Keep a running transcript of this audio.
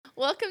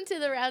Welcome to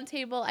the Round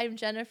Table. I'm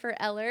Jennifer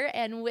Eller,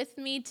 and with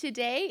me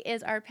today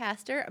is our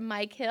pastor,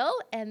 Mike Hill,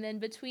 and then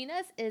between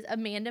us is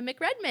Amanda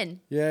McRedmond.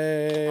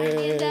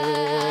 Yay!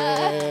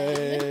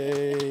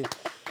 Amanda.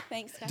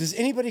 Thanks, guys. Does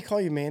anybody call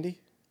you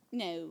Mandy?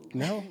 No.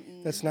 No?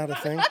 That's not a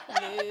thing? No.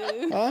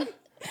 Huh?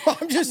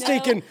 I'm just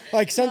thinking,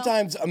 like,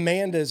 sometimes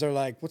Amandas are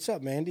like, what's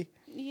up, Mandy?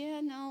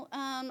 Yeah, no.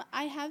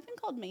 I have been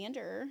called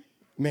Mander.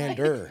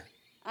 Mander.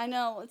 I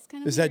know, it's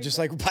kind of Is that just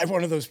like by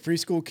one of those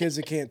preschool kids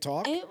that can't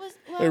talk? It was,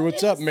 well, Hey,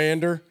 what's up,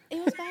 Mander? It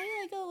was by,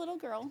 like, a little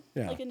girl.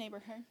 Yeah. Like a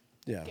neighborhood.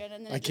 Yeah. Good,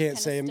 and then I it just can't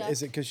kinda say, stuck.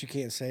 is it because you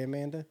can't say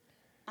Amanda?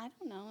 I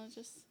don't know, it's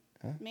just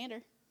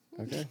Mander.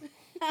 Okay.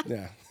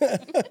 Yeah.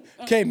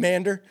 Okay,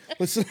 Mander.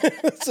 Let's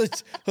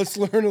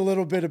learn a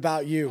little bit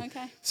about you.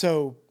 Okay.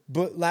 So,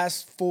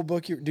 last full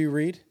book do you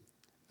read?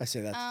 I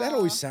say that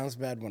always sounds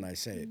bad when I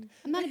say it.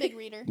 I'm not a big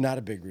reader. Not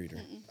a big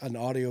reader. An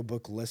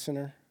audiobook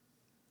listener.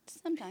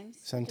 Sometimes.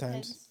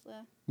 Sometimes.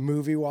 Depends,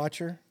 Movie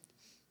watcher.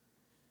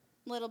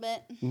 little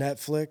bit.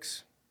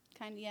 Netflix.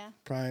 Kind of, yeah.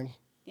 Prime.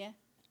 Yeah.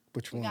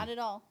 Which We one? got it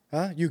all.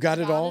 Huh? You got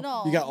it all? it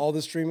all. You got all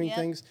the streaming Yep.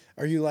 things?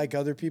 Are you like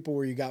other people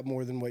where you got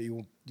more than what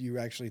you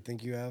actually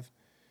think you have?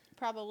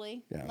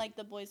 Probably. Yeah. Like,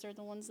 the boys are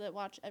the ones that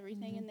watch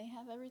everything, and they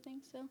have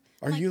everything, so.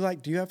 Are you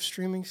like, do you have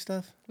streaming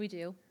stuff? We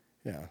do.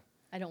 Yeah.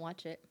 I don't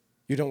watch it.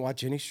 You don't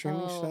watch any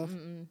streaming stuff?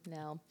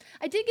 No.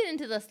 I did get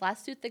into this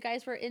last suit the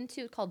guys were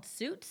into called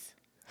Suits.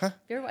 Huh?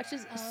 You ever watch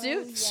this?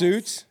 Suits? yes.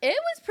 Suits? It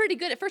was pretty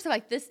good. At first, I'm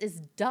like, this is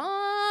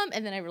dumb.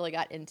 And then I really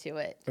got into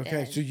it.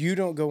 Okay, And so you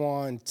don't go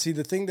on. See,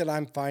 the thing that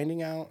I'm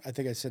finding out, I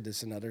think I said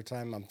this another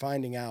time, I'm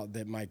finding out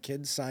that my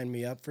kids sign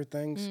me up for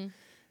things,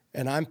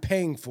 and I'm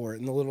paying for it,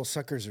 and the little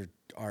suckers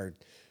are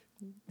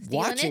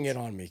watching it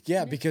on me.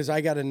 Yeah, because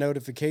I got a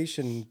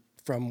notification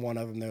from one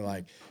of them. They're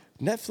like,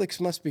 Netflix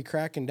must be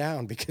cracking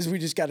down because we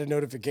just got a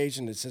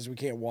notification that says we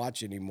can't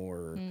watch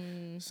anymore.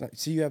 So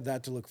you have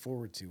that to look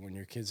forward to when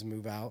your kids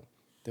move out.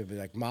 They'll be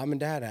like, Mom and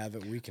Dad have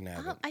it, we can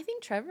have it. I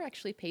think Trevor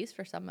actually pays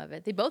for some of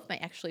it. They both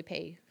might actually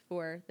pay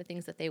for the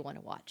things that they want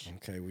to watch.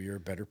 Okay, well, you're a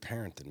better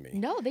parent than me.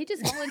 No, they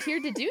just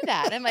volunteered to do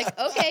that. I'm like,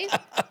 okay.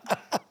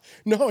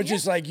 No, it's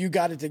just like you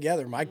got it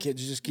together. My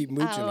kids just keep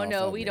mooching Oh, off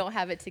no, of we me. don't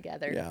have it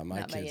together. Yeah,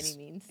 my Not by kids.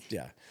 any means.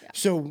 Yeah.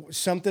 So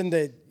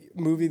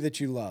movie that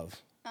you love,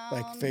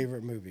 like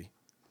favorite movie.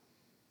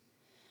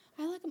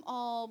 I like them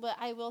all, but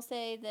I will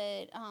say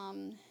that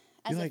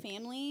as like- a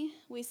family,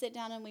 we sit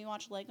down and we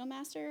watch Lego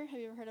Master. Have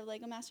you ever heard of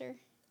Lego Master?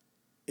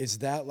 Is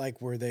that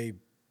like where they,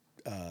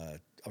 a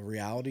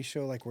reality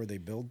show, like where they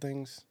build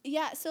things?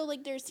 Yeah, so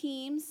like there's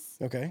teams.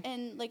 Okay.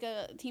 And like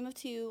a team of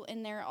 2,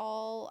 and they're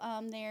all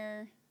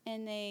there,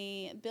 and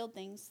they build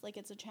things. Like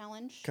it's a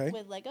challenge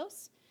with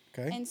Legos.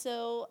 Okay. And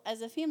so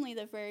as a family,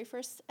 the very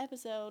first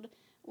episode,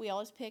 we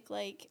always pick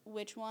like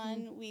which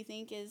one we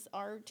think is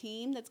our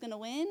team that's going to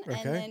win. Okay.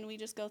 And then we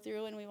just go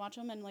through and we watch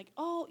them and like,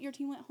 oh, your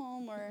team went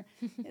home, or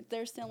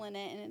they're still in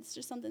it. And it's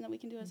just something that we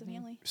can do as a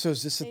family. So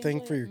is this a They thing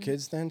enjoy for it. your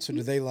kids then? So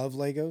do they love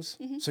Legos?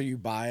 So you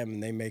buy them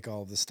and they make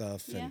all the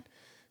stuff. Yeah. And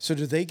so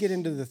do they get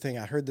into the thing?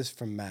 I heard this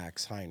from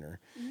Max Heiner.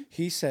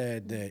 He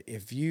said that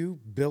if you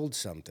build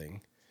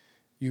something,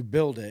 you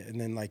build it and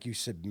then like you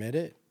submit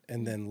it,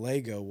 and then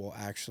Lego will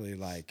actually,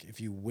 like, if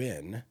you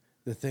win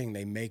the thing,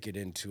 they make it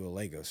into a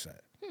Lego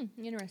set.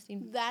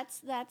 Interesting.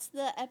 That's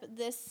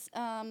this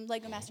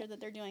Lego Master that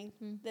they're doing,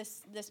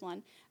 this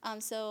one.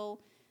 So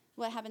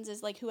what happens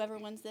is like whoever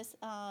wins this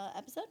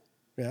episode,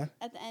 Yeah?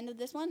 at the end of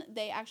this one,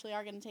 they actually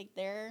are going to take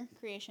their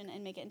creation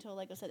and make it into a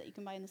Lego set that you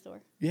can buy in the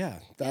store. Yeah,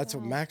 that's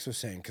what Max was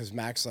saying, because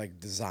Max, like,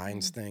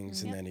 designs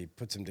things, and then he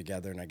puts them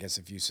together, and I guess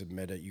if you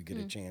submit it, you get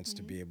a chance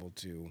to be able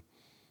to,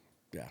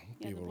 be Yeah,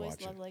 the able to boys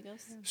watch love it.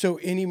 Legos. So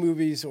any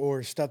movies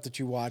or stuff that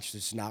you watch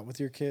that's not with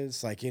your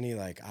kids? Like any,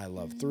 like, I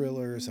love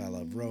thrillers, I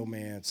love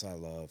romance, I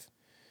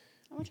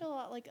watch a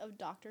lot like of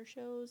doctor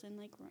shows and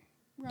like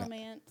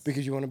romance.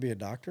 because you want to be a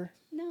doctor?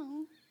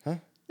 No. Huh?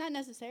 Not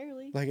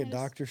necessarily. Like a I just-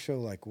 doctor show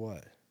like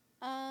what?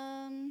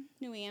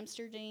 New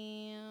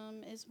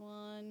Amsterdam is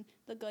one.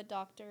 The Good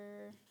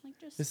Doctor. Like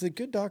just Is the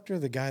good doctor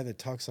the guy that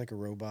talks like a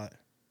robot?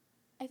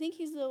 I think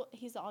he's the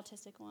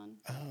autistic one.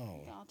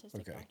 Oh, The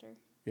autistic okay. doctor.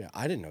 Yeah,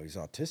 I didn't know he's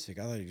autistic.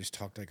 I thought he just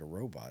talked like a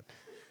robot.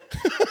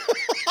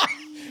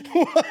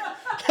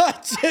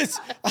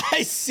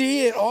 I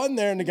see it on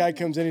there, and the guy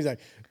comes in. He's like,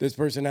 "This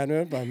person had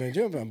a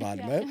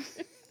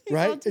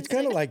right." It's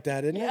kind of like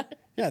that, isn't it?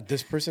 Yeah,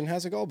 this person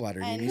has a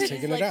gallbladder, and he's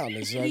taking it out.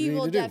 This is what he you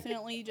will need to do.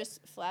 definitely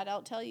just flat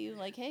out tell you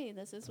like, "Hey,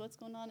 this is what's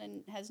going on,"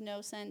 and has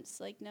no sense,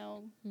 like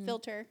no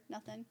filter,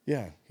 nothing.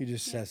 Yeah, he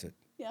just says it.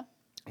 Yeah.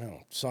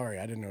 Oh, sorry,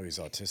 I didn't know he's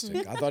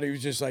autistic. I thought he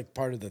was just like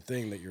part of the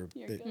thing that you're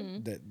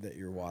good. that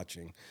you're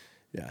watching.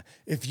 Yeah,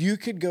 if you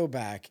could go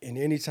back in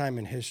any time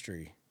in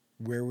history,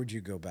 where would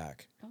you go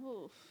back?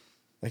 Oh.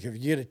 Like if you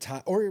get a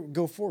time, or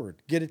go forward,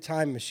 get a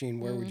time machine,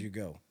 where would you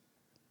go?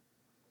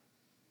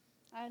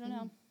 I don't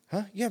know.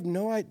 Huh? You have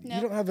no idea. You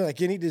Nope. don't have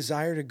like any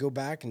desire to go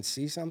back and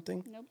see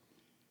something? Nope.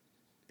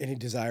 Any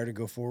desire to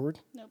go forward?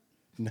 Nope.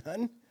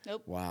 None?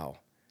 Nope. Wow.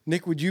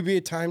 Nick, would you be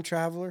a time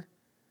traveler?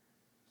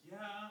 Yeah,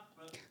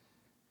 but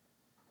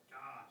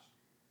gosh,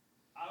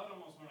 I would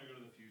almost want to go to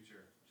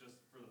future, just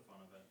for the fun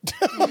of it.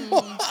 I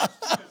watch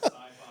too much sci-fi.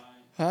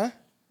 Huh?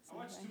 I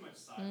watch too much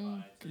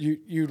sci-fi.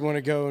 You'd want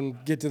to go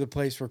and get to the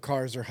place where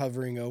cars are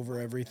hovering over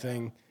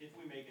everything. If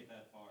we make it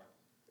that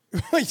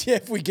far. Yeah,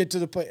 if we get to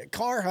the place,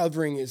 car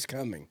hovering is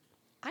coming.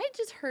 I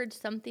just heard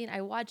something.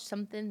 I watched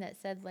something that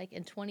said like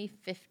in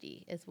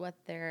 2050 is what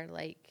they're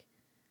like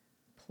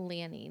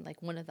planning,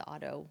 like one of the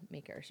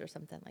automakers or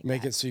something like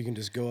Make that. it so you can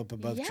just go up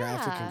above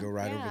traffic and go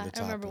right over the I top.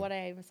 don't remember what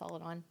I saw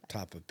it on.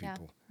 Top of Yeah.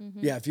 people.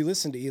 Yeah, if you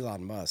listen to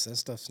Elon Musk, that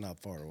stuff's not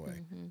far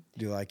away.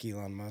 Do you like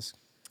Elon Musk?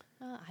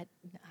 I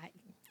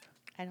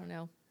don't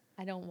know.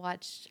 I don't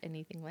watch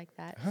anything like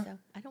that. So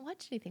I don't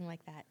watch anything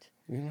like that.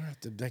 You don't have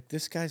to. Like,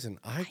 this guy's an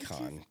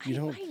icon. You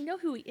don't. I know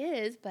who he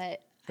is,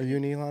 but Are you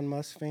an Elon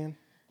Musk fan?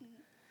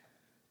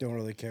 Don't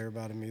really care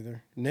about him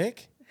either.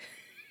 Nick?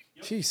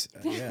 Jeez,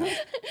 yeah.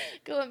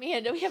 go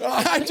Amanda. We have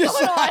I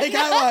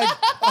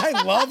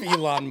love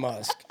Elon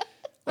Musk.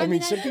 I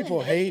mean, some know people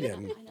the hate name.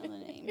 him. I know the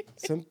name.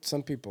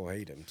 Some people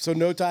hate him. So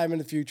no time in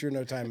the future,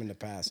 no time in the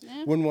past.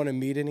 Yeah. Wouldn't want to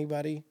meet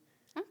anybody.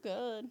 I'm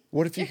good.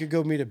 What if you could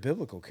go meet a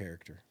biblical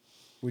character?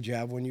 Would you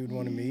have one you would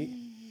want to meet?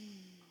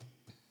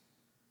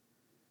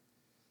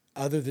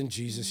 Other than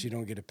Jesus, you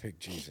don't get to pick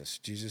Jesus.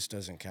 Jesus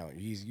doesn't count.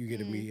 You get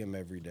to meet him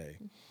every day.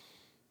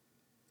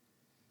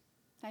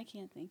 I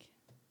can't think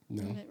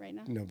No, of it right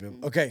now. no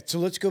biblical. Okay, so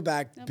let's go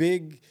back. Nope.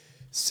 Big,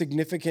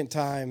 significant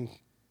time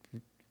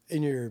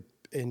in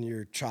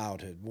your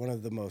childhood. One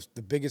of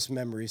the biggest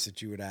memories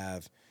that you would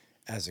have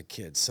as a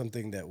kid.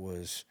 Something that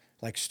was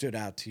like stood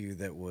out to you.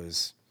 That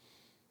was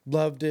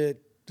loved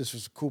it. This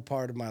was a cool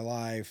part of my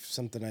life.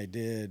 Something I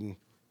did.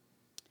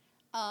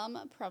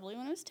 Probably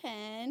when I was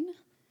 10,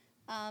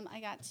 I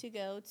got to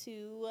go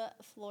to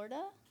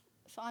Florida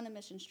on a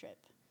missions trip.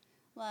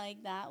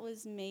 Like, that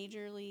was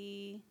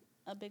majorly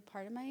a big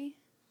part of my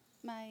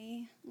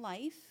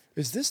life.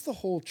 Is this the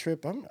whole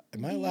trip? Am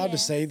I allowed to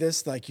say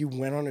this? Like, you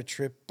went on a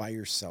trip by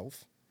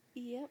yourself?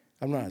 Yep.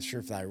 I'm not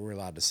sure if we're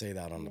allowed to say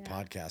that on the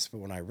podcast, but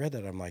when I read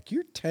that, I'm like,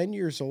 you're 10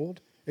 years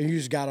old and you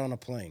just got on a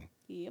plane.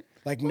 Yep.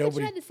 Like, Well, nobody.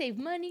 you had to save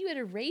money. You had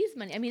to raise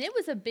money. I mean, it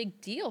was a big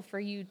deal for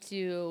you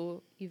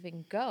to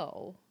even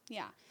go.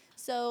 Yeah.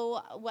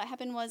 So what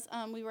happened was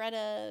we were at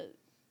a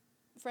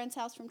friend's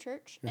house from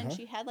church, and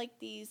she had like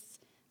these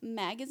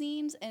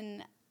magazines,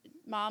 and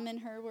Mom and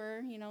her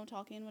were,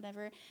 talking,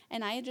 whatever.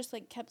 And I had just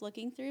like kept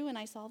looking through, and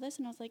I saw this,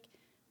 and I was like,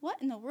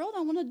 what in the world?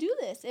 I want to do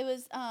this. It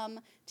was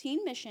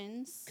teen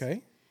missions.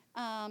 Okay.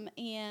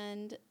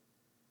 And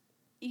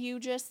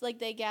you just, like,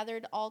 they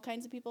gathered all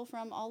kinds of people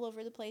from all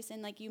over the place,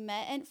 and, like, you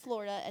met in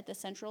Florida at the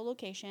central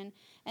location,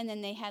 and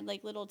then they had,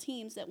 like, little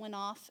teams that went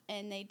off,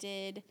 and they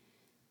did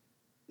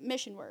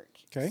mission work.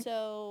 Okay.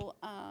 So,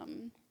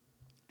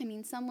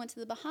 some went to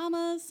the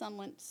Bahamas, some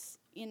went,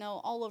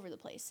 all over the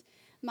place.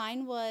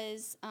 Mine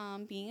was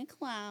being a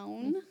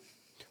clown.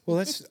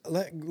 Well,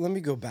 let me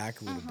go back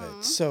a little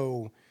bit.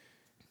 So,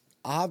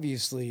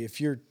 obviously,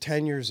 if you're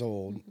 10 years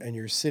old and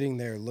you're sitting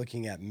there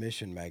looking at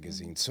Mission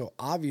magazine, so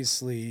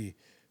obviously,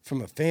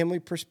 from a family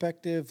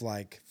perspective,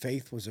 like,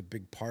 faith was a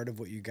big part of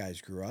what you guys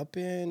grew up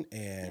in,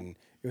 and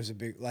it was a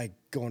big, like,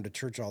 going to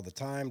church all the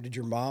time. Did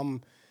your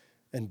mom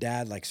and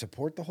dad, like,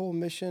 support the whole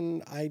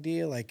mission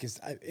idea? Like,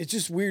 it's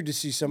just weird to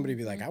see somebody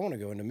be like, I want to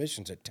go into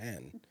missions at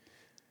 10.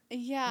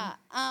 Yeah.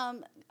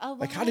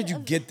 Like, how did you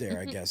get there,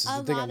 I guess?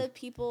 A lot of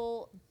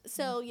people.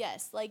 So,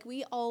 yes, like,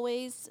 we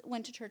always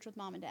went to church with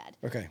Mom and Dad.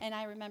 Okay. And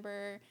I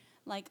remember,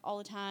 like, all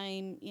the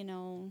time,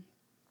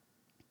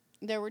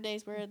 there were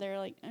days where they're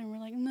like, and we're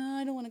like, no,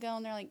 I don't want to go.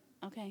 And they're like,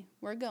 okay,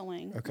 we're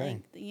going. Okay.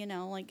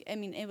 Like,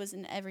 it was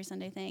an every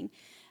Sunday thing.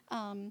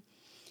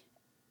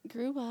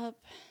 Grew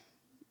up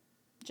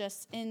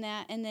just in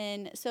that. And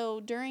then, so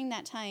during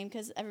that time,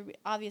 because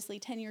obviously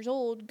 10 years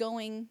old,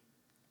 going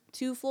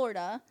to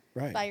Florida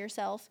by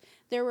yourself,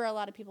 there were a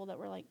lot of people that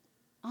were like,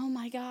 oh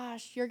my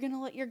gosh, you're going to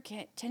let your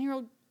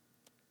 10-year-old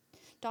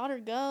daughter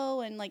go?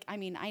 And, like,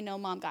 I know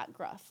Mom got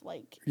gruff,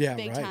 like,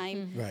 big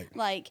time. Right.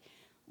 Like,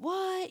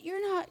 what?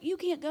 You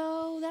can't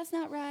go. That's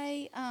not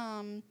right.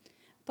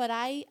 But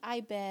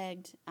I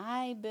begged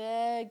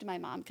my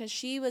mom, because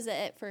she was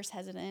at first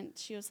hesitant.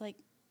 She was like,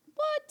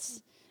 what?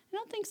 I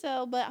don't think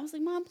so. But I was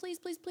like, Mom, please,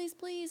 please, please,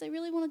 please. I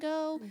really want to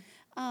go.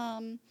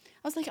 I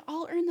was like,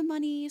 I'll earn the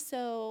money.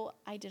 So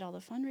I did all the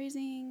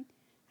fundraising.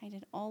 I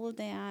did all of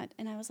that.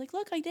 And I was like,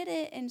 look, I did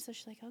it. And so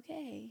she's like,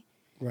 okay.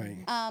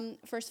 Right.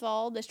 First of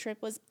all, this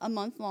trip was a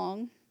month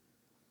long.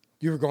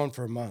 You were gone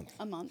for a month.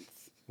 A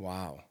month.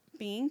 Wow.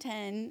 Being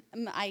 10,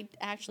 I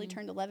actually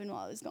turned 11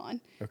 while I was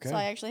gone. Okay. So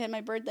I actually had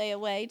my birthday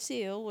away,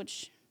 too,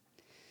 which,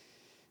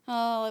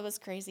 it was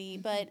crazy.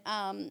 But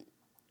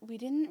we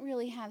didn't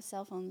really have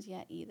cell phones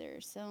yet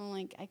either. So,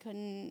 like, I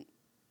couldn't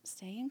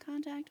stay in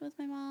contact with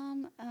my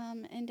mom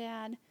and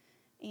dad.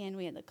 And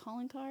we had the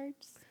calling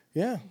cards.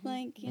 Yeah.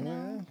 Like,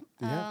 Yeah.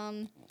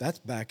 That's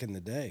back in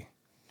the day.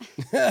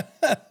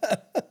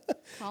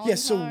 calling Yeah,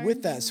 so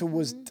with cards. that, so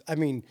was,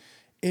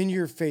 In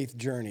your faith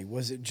journey,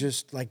 was it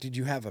just like, did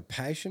you have a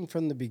passion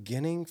from the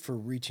beginning for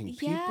reaching Yeah,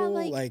 people?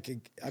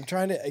 I'm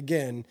trying to,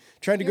 go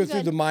You're through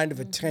good. the mind of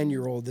a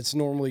 10-year-old that's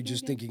normally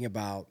just good. thinking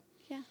about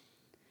Yeah.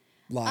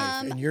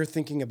 life, and you're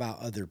thinking about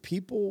other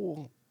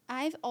people.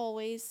 I've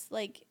always,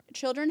 like,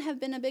 children have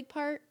been a big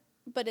part,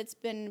 but it's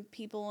been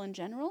people in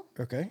general.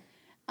 Okay.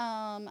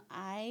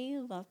 I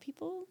love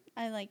people.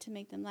 I like to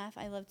make them laugh.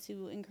 I love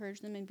to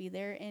encourage them and be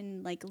there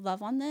and, like,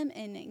 love on them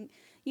and,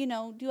 you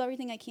know, do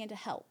everything I can to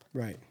help.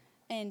 Right.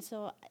 And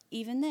so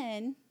even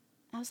then,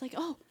 I was like,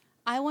 oh,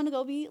 I want to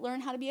go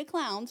learn how to be a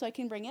clown so I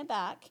can bring it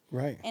back.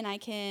 Right. And I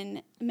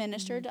can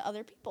minister to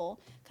other people.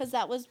 Because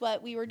that was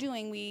what we were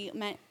doing. We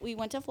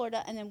went to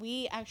Florida, and then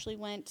we actually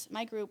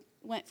my group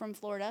went from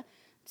Florida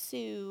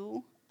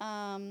to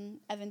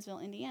Evansville,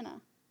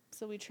 Indiana.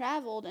 So we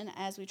traveled, and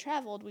as we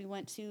traveled, we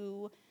went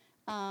to...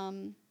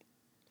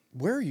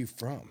 Where are you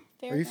from?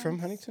 Are you from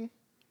Fairgrounds. Huntington?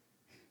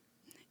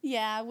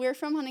 Yeah, we're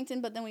from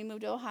Huntington, but then we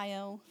moved to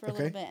Ohio for a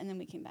Okay. little bit, and then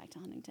we came back to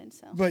Huntington.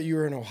 So But you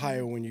were in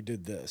Ohio when you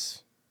did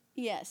this.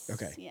 yes,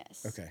 Okay.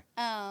 yes, Okay.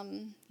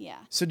 yeah.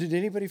 So did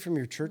anybody from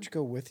your church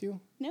go with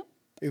you? Nope,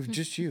 It was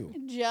just you.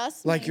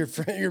 just Like me.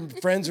 your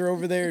friends are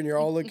over there and you're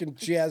all looking.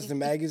 She has the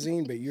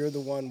magazine, but you're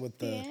the one with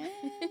the.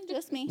 Yeah,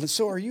 just me.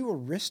 So are you a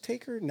risk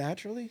taker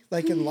naturally?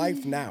 Like in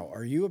life now,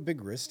 are you a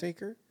big risk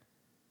taker?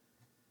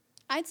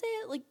 I'd say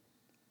like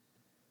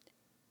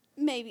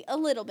maybe a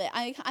little bit.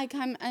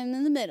 I'm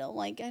in the middle.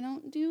 Like I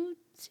don't do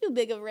too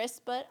big of risks,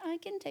 but I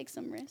can take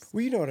some risks.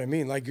 Well, you know what I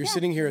mean. Like you're Yeah.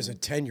 sitting here as a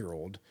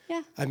 10-year-old.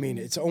 Yeah. I mean,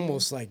 it's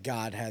almost like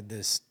God had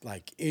this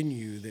like in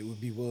you that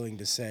would be willing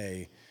to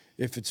say,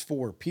 if it's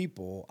 4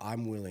 people,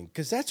 I'm willing,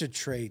 because that's a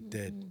trait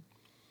that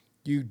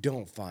you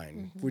don't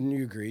find. Wouldn't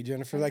you agree,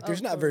 Jennifer? Like,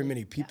 there's not very totally.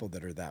 many people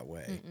that are that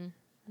way.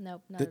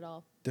 Nope, not at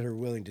all. That are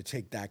willing to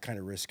take that kind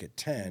of risk at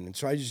 10. And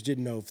so I just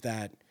didn't know if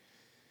that,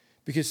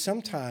 because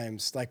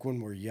sometimes, like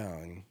when we're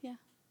young, Yeah.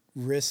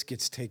 risk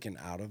gets taken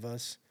out of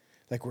us.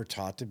 Like we're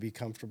taught to be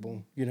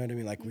comfortable. You know what I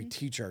mean? Like we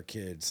teach our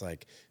kids,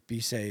 like,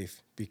 be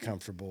safe, be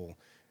comfortable.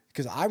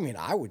 Because I mean,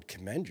 I would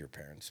commend your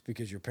parents,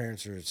 because your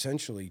parents are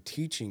essentially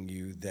teaching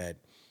you that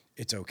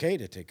it's okay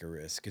to take a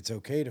risk. It's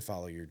okay to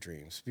follow your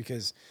dreams.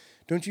 Because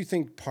don't you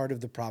think part of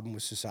the problem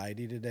with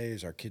society today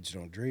is our kids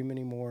don't dream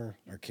anymore?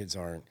 Our kids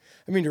aren't,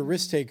 I mean, they're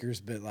risk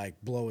takers, but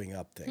like blowing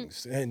up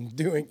things and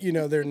doing, you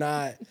know, they're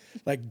not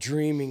like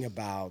dreaming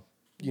about,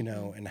 you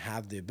know, and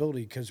have the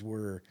ability, because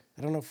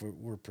I don't know if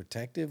we're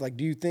protective. Like,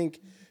 do you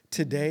think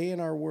today in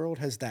our world,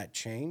 has that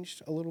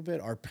changed a little bit?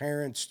 Are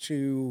parents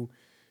too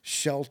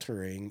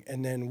sheltering?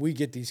 And then we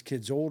get these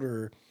kids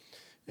older,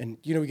 and,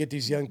 you know, we get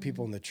these young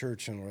people in the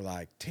church, and we're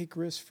like, take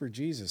risks for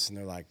Jesus. And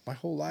they're like, my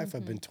whole life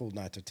I've been told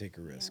not to take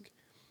a risk.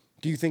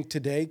 Do you think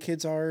today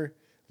kids are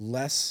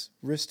less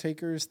risk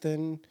takers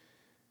than,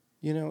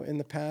 you know, in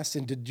the past?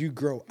 And did you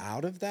grow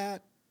out of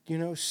that, you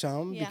know,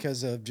 some Yeah.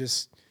 because of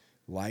just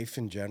life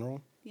in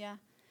general? Yeah.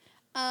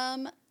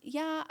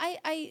 Yeah,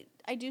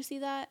 I do see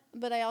that,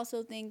 but I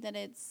also think that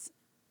it's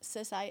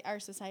our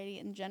society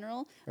in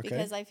general, Okay.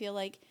 because I feel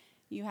like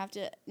you have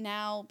to,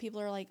 now people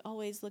are like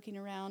always looking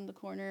around the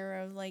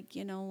corner of like,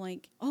 you know,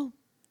 like, oh,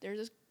 there's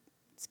a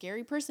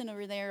scary person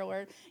over there,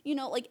 or, you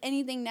know, like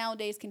anything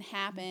nowadays can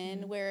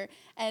happen,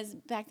 whereas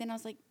back then I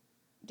was like,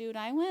 dude,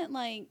 I went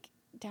like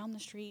down the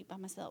street by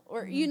myself,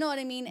 or you know what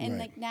I mean? And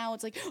Right. like now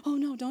it's like, oh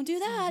no, don't do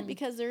that,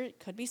 because there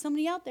could be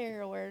somebody out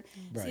there, or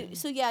Right.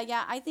 so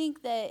yeah, I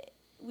think that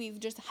we've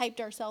just hyped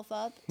ourselves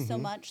up so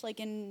much, like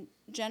in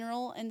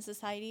general in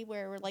society,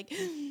 where we're like,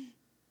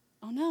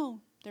 oh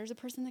no, there's a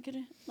person that could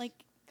like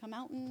come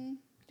out and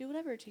do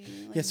whatever to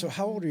you. Like, Yeah, so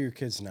how old are your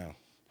kids now?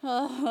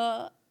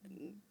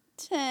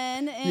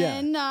 10 and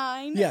Yeah.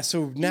 9. Yeah,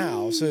 so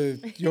now, so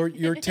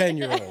your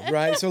 10-year-old,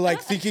 right? So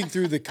like thinking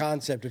through the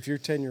concept, if your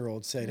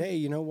 10-year-old said, hey,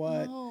 you know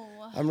what? No.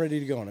 I'm ready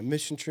to go on a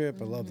mission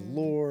trip. I love the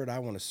Lord. I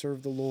want to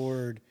serve the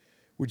Lord.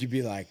 Would you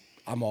be like,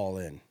 I'm all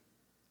in?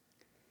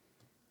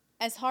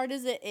 As hard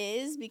as it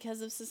is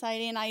because of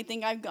society, and I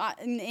think I've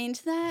gotten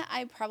into that,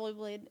 I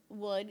probably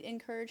would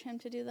encourage him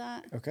to do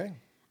that. Okay.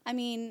 I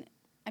mean,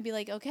 I'd be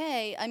like,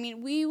 okay. I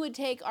mean, we would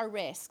take our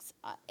risks,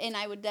 and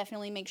I would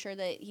definitely make sure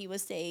that he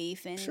was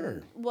safe and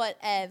Sure.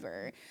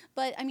 whatever.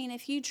 But, I mean,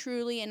 if he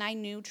truly, and I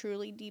knew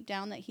truly deep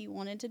down that he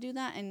wanted to do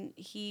that, and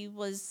he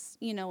was,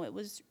 you know, it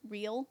was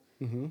real,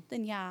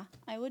 then yeah,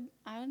 I would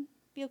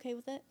be okay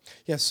with it.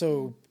 Yeah,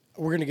 so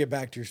we're going to get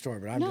back to your story,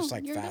 but I'm No, just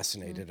like you're good.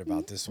 fascinated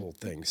about this whole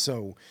thing.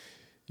 So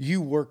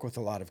you work with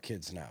a lot of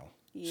kids now.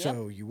 Yep.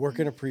 So you work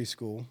in a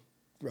preschool,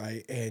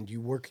 right? And you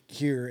work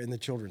here in the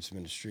children's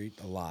ministry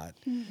a lot.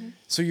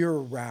 So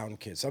you're around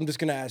kids. I'm just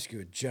going to ask you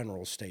a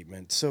general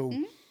statement. So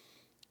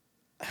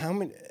how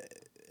many,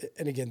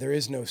 and again, there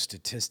is no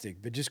statistic,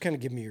 but just kind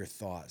of give me your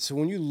thoughts. So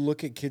when you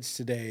look at kids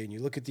today and you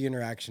look at the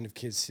interaction of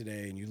kids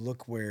today and you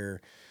look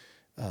where,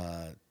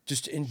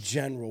 just in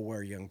general,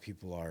 where young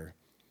people are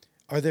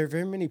there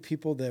very many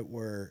people that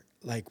were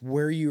like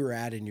where you were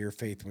at in your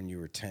faith when you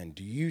were 10?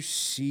 Do you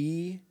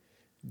see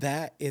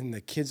that in the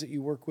kids that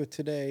you work with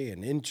today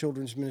and in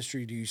children's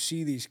ministry? Do you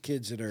see these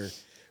kids that are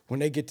when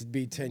they get to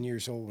be 10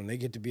 years old, when they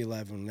get to be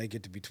 11, when they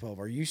get to be 12,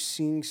 are you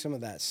seeing some of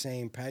that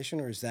same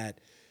passion, or is that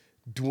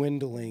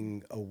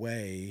dwindling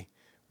away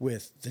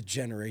with the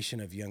generation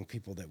of young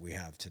people that we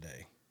have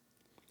today?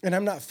 And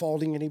I'm not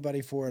faulting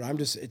anybody for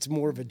it. It's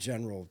more of a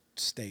general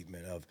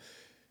statement of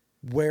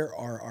where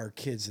are our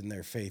kids in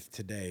their faith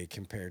today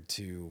compared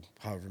to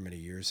however many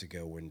years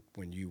ago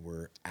when you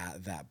were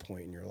at that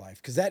point in your life?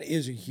 Because that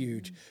is a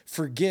huge,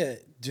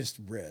 forget just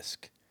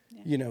risk.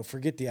 Yeah.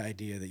 Forget the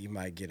idea that you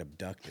might get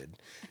abducted.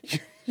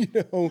 I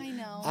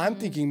know. I'm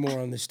thinking more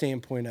on the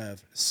standpoint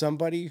of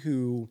somebody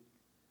who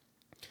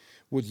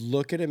would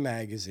look at a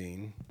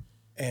magazine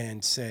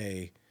and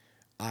say,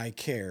 I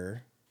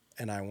care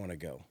and I want to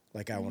go.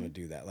 Like, I want to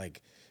do that.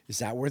 Like, is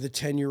that where the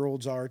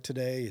 10-year-olds are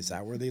today? Is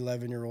that where the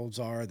 11-year-olds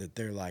are? That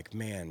they're like,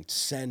 man,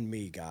 send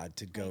me, God,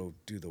 to go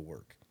do the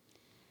work.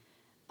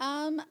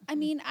 I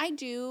mean, I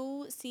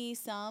do see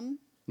some,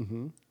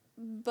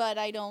 but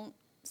I don't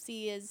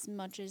see as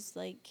much as,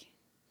 like,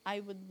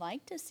 I would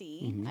like to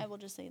see. I will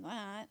just say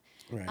that.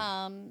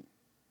 Right.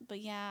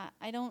 But yeah,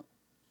 I don't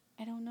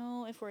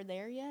know if we're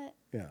there yet.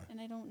 Yeah. And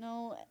I don't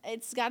know.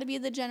 It's got to be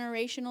the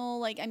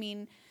generational, like, I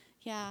mean,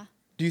 yeah.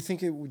 Do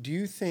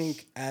you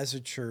think as a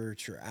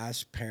church or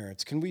as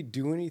parents, can we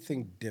do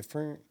anything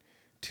different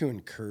to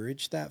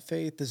encourage that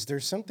faith? Is there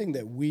something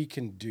that we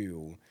can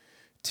do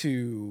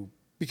to,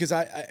 because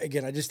I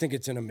just think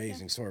it's an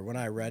amazing story. When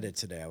I read it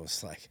today, I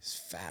was like, it's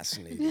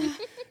fascinating,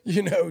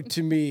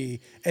 to me.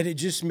 And it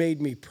just made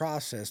me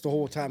process the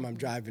whole time I'm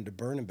driving to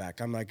Burn and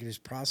back. I'm like,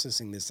 just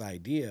processing this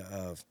idea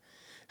of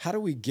how do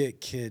we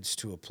get kids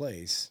to a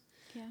place,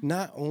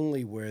 not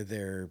only where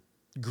they're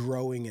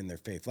growing in their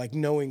faith, like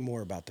knowing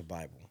more about the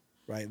Bible,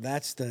 right?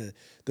 That's the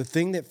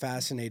thing that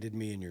fascinated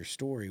me in your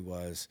story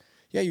was,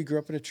 you grew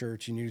up in a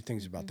church, you knew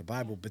things about the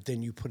Bible, but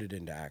then you put it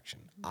into action.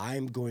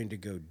 I'm going to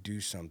go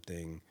do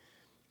something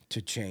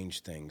to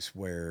change things,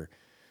 where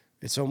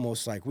it's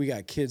almost like we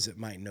got kids that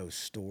might know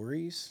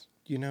stories,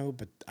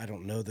 but I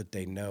don't know that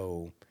they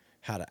know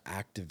how to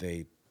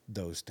activate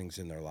those things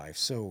in their life.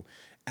 So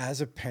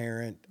as a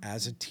parent,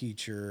 as a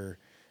teacher,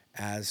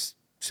 as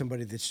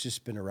somebody that's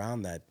just been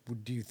around that,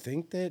 do you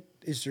think that,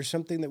 is there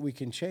something that we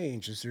can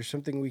change? Is there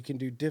something we can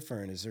do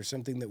different? Is there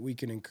something that we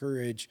can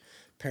encourage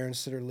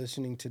parents that are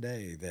listening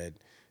today that,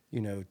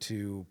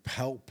 to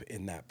help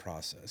in that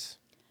process?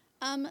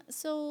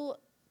 So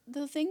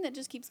the thing that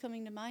just keeps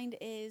coming to mind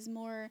is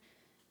more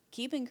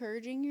keep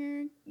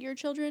encouraging your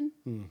children.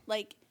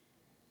 Like,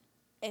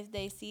 if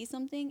they see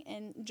something,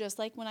 and just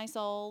like when I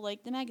saw,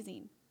 like, the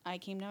magazine, I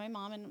came to my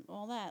mom and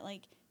all that,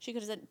 like, she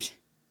could have said,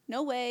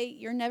 no way,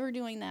 you're never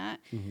doing that.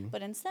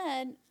 But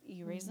instead,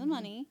 you raise the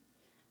money.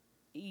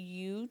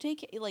 You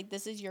take it, like,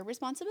 this is your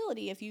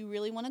responsibility. If you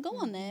really want to go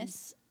on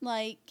this,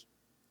 like,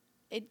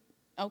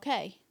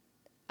 okay,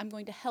 I'm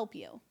going to help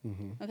you.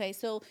 Okay,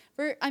 so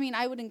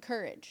I would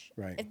encourage.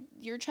 Right. If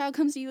your child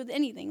comes to you with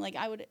anything, like,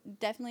 I would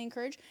definitely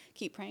encourage,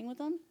 keep praying with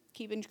them,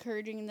 keep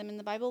encouraging them in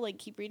the Bible, like,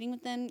 keep reading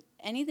with them.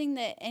 Anything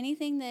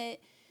that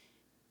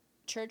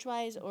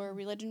church-wise or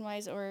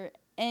religion-wise or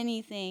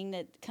anything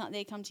that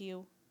they come to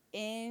you,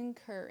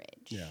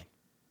 encourage. Yeah.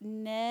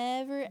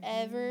 Never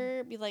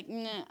ever be like,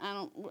 nah,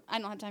 I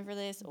don't have time for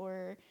this.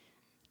 Or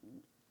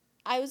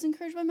I was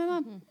encouraged by my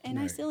mom, and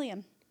I still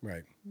am.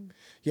 Right.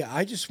 Yeah,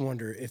 I just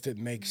wonder if it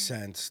makes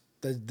sense.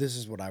 This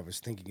is what I was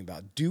thinking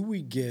about. Do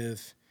we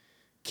give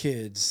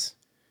kids,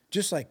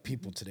 just like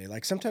people today,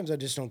 like sometimes I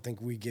just don't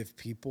think we give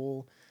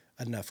people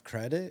enough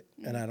credit,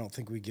 and I don't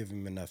think we give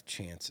them enough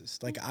chances.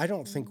 Like, I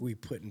don't think we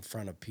put in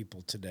front of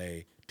people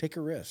today, take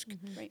a risk.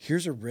 Right.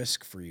 Here's a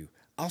risk for you.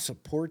 I'll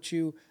support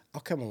you.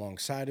 I'll come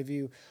alongside of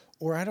you.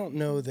 Or I don't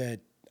know that,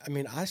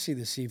 I see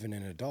this even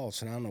in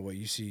adults, and I don't know what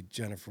you see,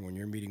 Jennifer, when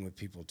you're meeting with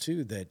people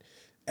too, that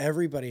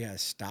everybody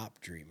has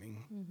stopped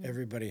dreaming.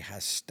 Everybody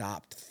has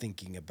stopped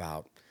thinking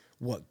about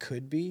what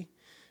could be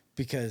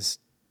because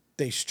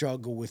they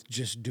struggle with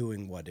just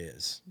doing what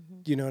is.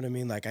 You know what I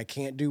mean? Like, I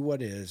can't do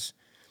what is,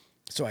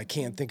 so I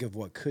can't think of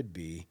what could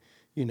be,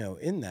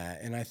 in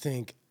that. And I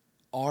think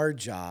our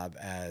job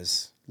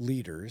as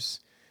leaders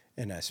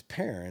and as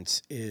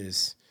parents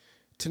is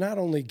to not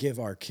only give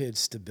our kids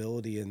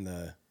stability in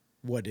the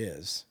what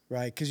is,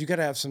 right? Because you got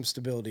to have some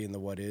stability in the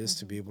what is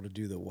to be able to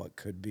do the what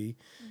could be,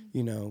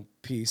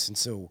 piece. And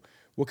so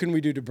what can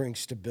we do to bring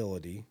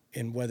stability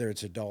in, whether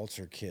it's adults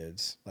or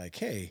kids? Like,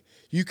 hey,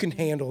 you can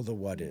handle the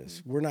what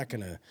is. We're not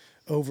going to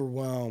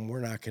overwhelm. We're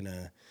not going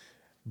to,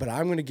 but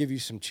I'm going to give you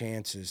some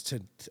chances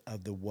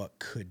of the what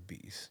could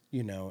be's,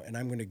 and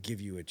I'm going to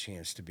give you a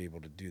chance to be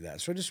able to do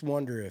that. So I just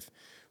wonder if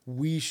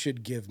we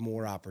should give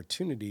more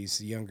opportunities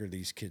the younger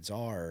these kids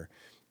are,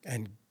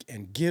 and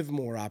give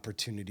more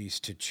opportunities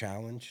to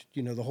challenge.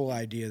 The whole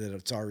idea that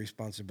it's our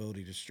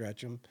responsibility to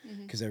stretch them,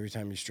 because every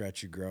time you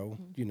stretch, you grow.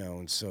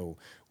 And so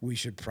we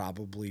should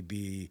probably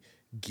be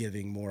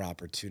giving more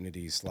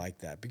opportunities like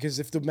that. Because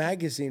if the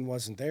magazine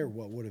wasn't there,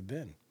 what would have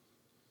been?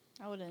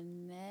 I would have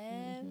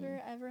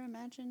never, ever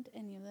imagined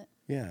any of it.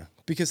 Yeah,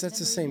 because that's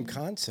the same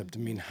concept.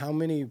 How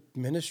many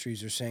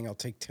ministries are saying, I'll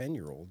take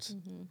 10-year-olds?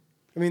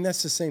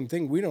 That's the same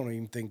thing. We don't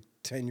even think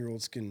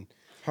 10-year-olds can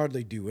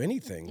hardly do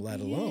anything, let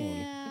alone,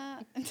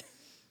 Yeah.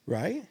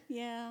 right?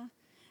 Yeah.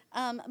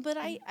 But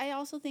I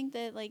also think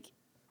that, like,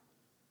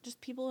 just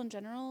people in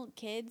general,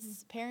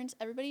 kids, parents,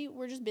 everybody,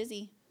 we're just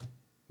busy.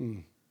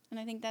 And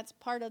I think that's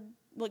part of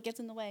what gets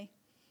in the way.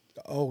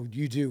 Oh,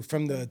 you do,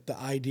 from the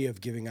idea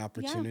of giving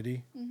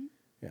opportunity?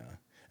 Yeah.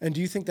 And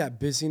do you think that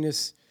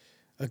busyness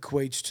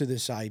equates to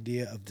this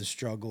idea of the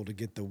struggle to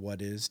get the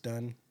what is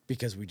done?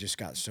 Because we just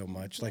got so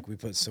much, like we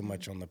put so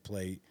much on the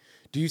plate.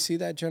 Do you see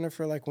that,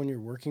 Jennifer, like when you're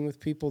working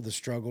with people, the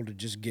struggle to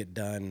just get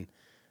done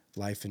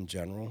life in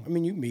general? I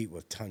mean, you meet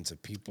with tons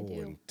of people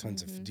do. and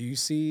tons of, do you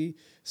see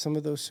some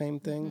of those same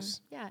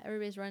things? Yeah,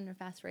 everybody's running a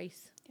fast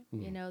race.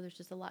 You know, there's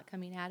just a lot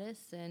coming at us,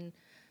 and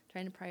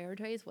trying to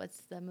prioritize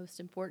what's the most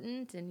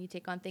important, and you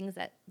take on things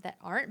that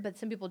aren't, but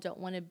some people don't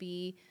want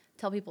to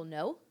tell people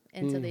no,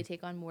 and so they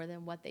take on more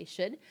than what they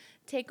should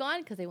take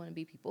on because they want to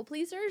be people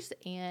pleasers,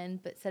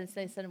 but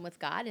set them with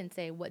God and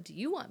say, what do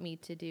you want me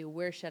to do?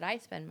 Where should I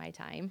spend my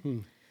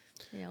time?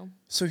 You know.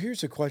 So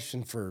here's a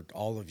question for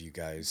all of you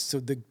guys. So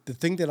the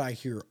thing that I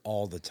hear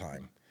all the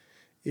time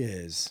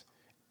is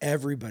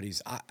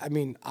everybody's, I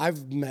mean,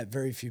 I've met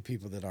very few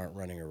people that aren't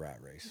running a rat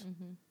race,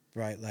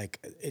 right? Like,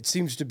 it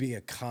seems to be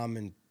a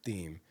common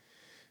theme.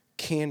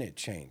 Can it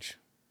change?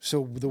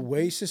 So the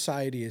way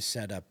society is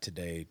set up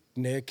today,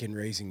 Nick, and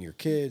raising your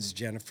kids,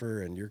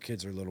 Jennifer, and your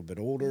kids are a little bit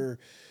older,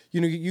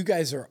 you know, you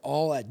guys are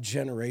all at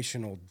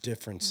generational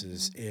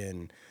differences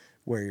in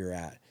where you're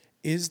at.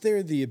 Is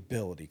there the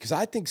ability? Because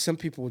I think some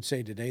people would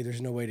say today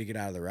there's no way to get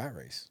out of the rat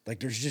race. Like,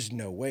 there's just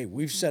no way.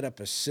 We've set up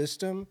a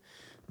system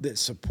that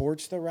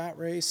supports the rat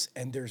race,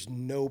 and there's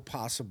no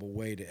possible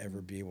way to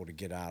ever be able to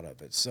get out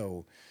of it.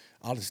 So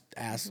I'll just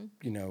ask,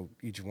 you know,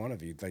 each one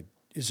of you, like,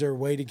 is there a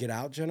way to get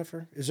out,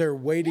 Jennifer? Is there a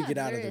way to get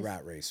out of the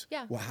rat race?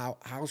 Yeah. Well,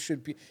 how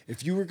should be,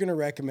 if you were going to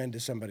recommend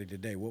to somebody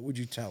today, what would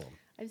you tell them?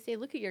 I'd say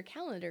look at your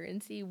calendar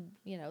and see,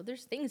 you know,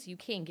 there's things you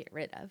can get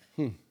rid of.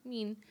 I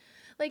mean,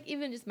 like,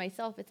 even just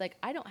myself, it's like,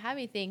 I don't have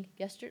anything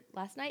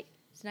last night,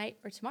 tonight,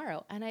 or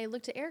tomorrow. And I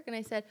looked at Eric and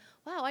I said,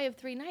 wow, I have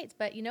 3 nights,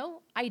 but, you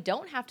know, I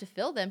don't have to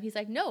fill them. He's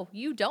like, no,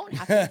 you don't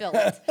have to fill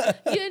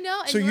it. You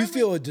know? And So you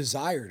feel a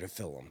desire to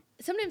fill them?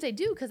 Sometimes I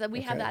do, because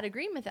we have that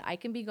agreement that I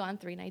can be gone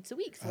 3 nights a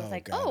week. So it's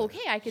like,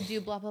 okay, I could do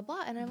blah, blah,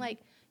 blah. And I'm like,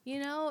 you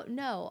know,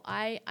 no,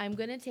 I'm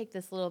going to take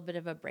this little bit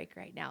of a break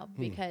right now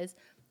because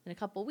in a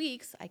couple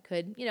weeks I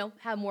could, you know,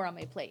 have more on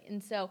my plate.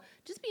 And so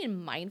just being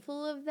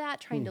mindful of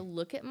that, trying to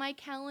look at my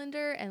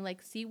calendar and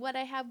like see what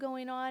I have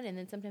going on. And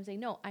then sometimes say,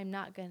 no, I'm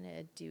not going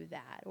to do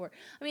that. Or,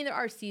 I mean, there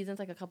are seasons,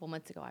 like a couple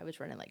months ago, I was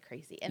running like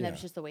crazy, and that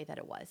was just the way that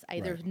it was.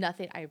 There was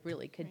nothing I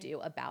really could do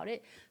about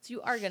it. So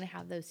you are going to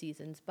have those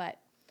seasons, but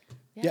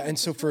yeah, and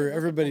so for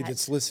everybody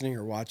that's listening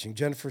or watching,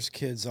 Jennifer's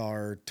kids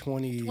are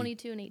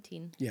 22 and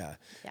 18. Yeah.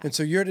 And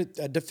so you're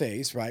at the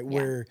phase, right,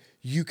 where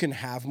you can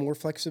have more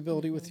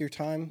flexibility with your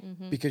time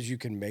because you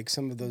can make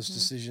some of those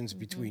decisions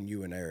between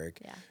you and Eric.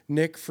 Yeah.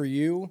 Nick, for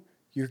you,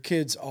 your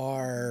kids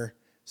are,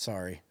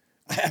 sorry,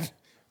 I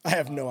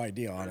have no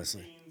idea,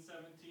 honestly. 13,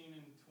 17,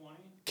 and 20.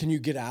 Can you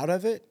get out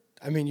of it?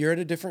 I mean, you're at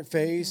a different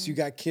phase. You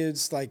got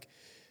kids, like,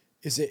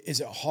 is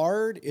it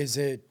hard?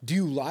 Do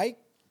you like,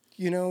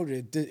 you know,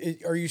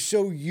 are you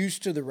so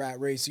used to the rat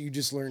race that you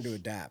just learn to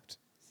adapt?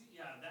 See,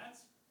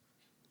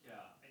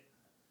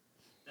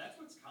 that's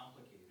what's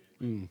complicated.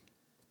 Like,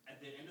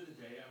 at the end of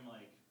the day, I'm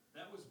like,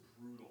 that was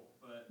brutal,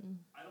 but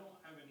I don't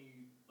have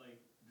any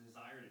like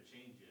desire to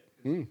change it.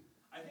 'Cause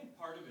I think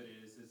part of it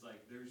is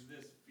like there's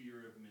this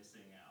fear of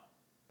missing out.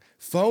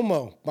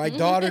 FOMO. My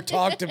daughter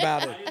talked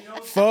about I it. didn't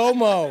know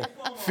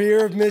FOMO, fear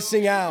of I didn't know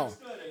missing if you out.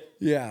 understood it.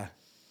 Yeah.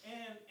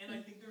 And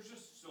I think there's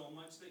just so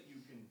much that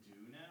you can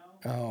do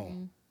now.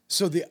 Oh.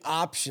 So the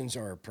options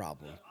are a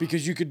problem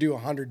because you could do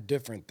 100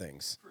 different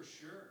things. For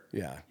sure.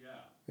 Yeah.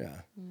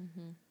 Yeah.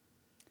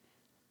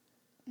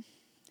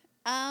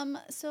 Yeah.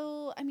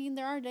 So, I mean,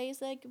 there are days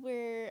like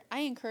where I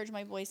encourage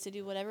my boys to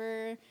do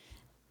whatever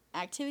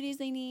activities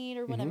they need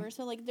or whatever.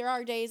 So, like, there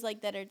are days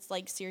like that it's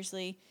like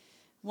seriously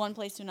one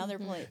place to another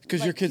place. Because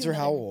like, your kids to are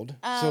how another. old?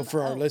 So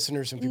for our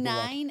listeners and people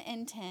 9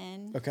 and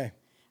 10. Okay.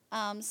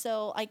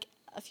 So, like,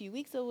 a few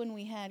weeks ago when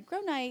we had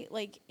Grow Night,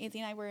 like,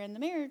 Anthony and I were in the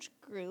marriage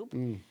group.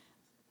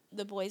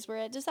 The boys were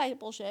at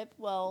discipleship.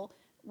 Well,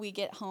 we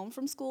get home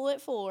from school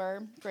at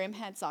 4. Graham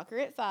had soccer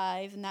at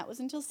 5, and that was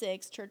until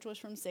 6. Church was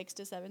from 6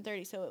 to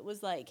 7:30. So it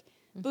was like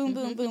boom,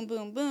 boom, boom,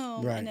 boom,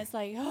 boom. Right. And it's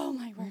like, oh,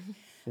 my word.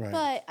 Right.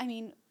 But, I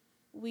mean,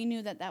 we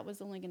knew that was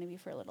only going to be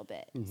for a little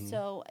bit.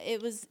 So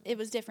it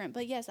was different.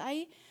 But, yes,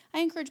 I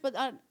encourage. But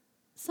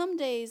some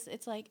days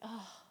it's like,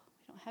 oh,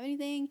 we don't have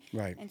anything.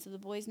 Right. And so the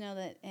boys know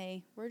that,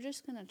 hey, we're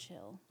just going to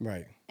chill.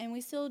 Right. And we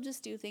still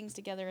just do things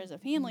together as a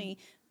family,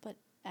 but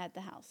at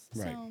the house.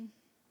 Right. So,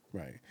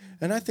 Right.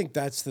 And I think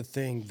that's the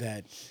thing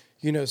that,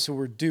 you know, so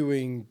we're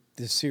doing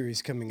this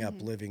series coming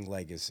up, Living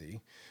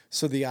Legacy.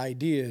 So the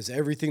idea is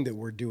everything that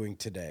we're doing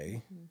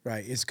today,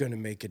 right, is going to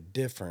make a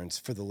difference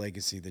for the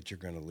legacy that you're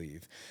going to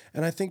leave.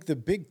 And I think the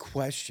big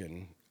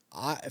question,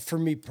 for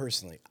me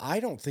personally, I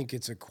don't think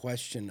it's a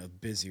question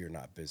of busy or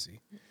not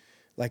busy.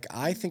 Like,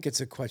 I think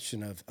it's a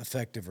question of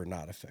effective or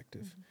not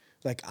effective.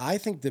 Like, I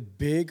think the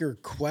bigger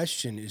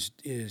question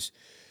is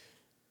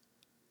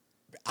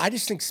I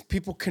just think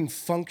people can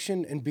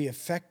function and be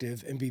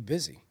effective and be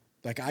busy.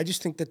 Like, I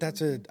just think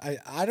that's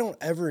I don't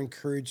ever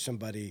encourage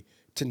somebody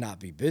to not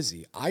be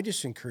busy. I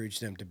just encourage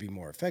them to be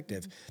more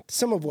effective.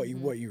 Some of what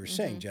you were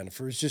saying,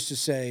 Jennifer, is just to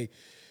say,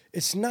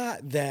 it's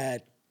not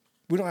that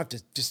we don't have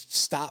to just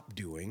stop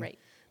doing, Right.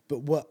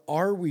 but what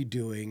are we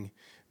doing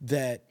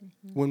that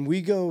when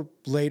we go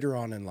later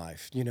on in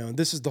life, and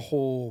this is the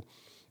whole,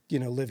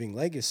 living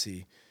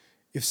legacy.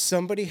 If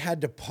somebody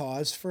had to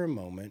pause for a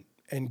moment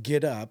and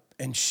get up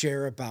and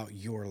share about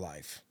your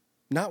life,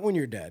 not when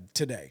you're dead,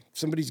 today.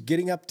 Somebody's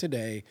getting up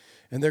today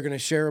and they're going to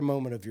share a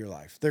moment of your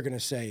life. They're going to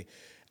say,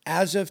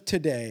 as of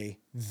today,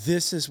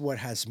 this is what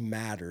has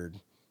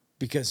mattered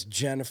because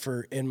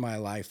Jennifer in my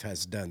life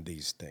has done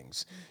these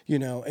things,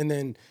 and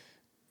then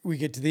we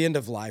get to the end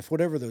of life,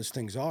 whatever those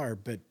things are,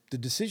 but the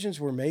decisions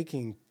we're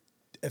making,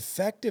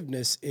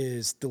 effectiveness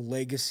is the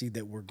legacy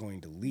that we're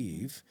going to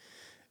leave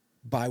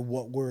by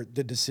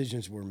the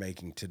decisions we're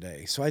making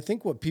today. So I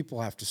think what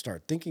people have to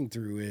start thinking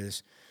through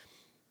is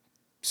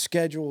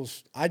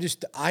schedules. I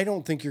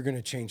don't think you're going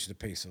to change the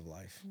pace of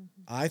life.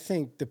 I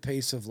think the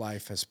pace of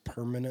life has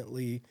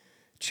permanently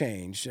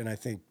changed. And I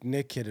think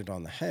Nick hit it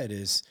on the head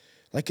is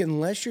like,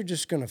 unless you're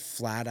just going to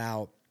flat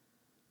out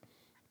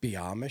be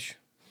Amish,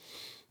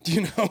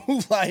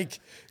 like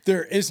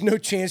there is no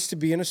chance to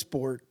be in a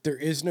sport. There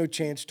is no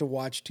chance to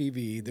watch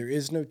TV. There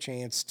is no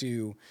chance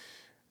to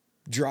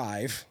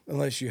drive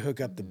unless you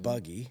hook up the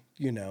buggy,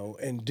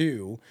 and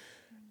do.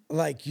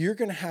 Like, you're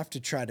going to have to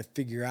try to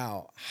figure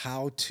out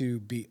how to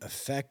be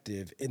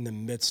effective in the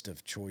midst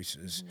of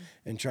choices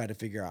and try to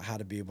figure out how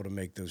to be able to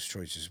make those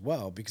choices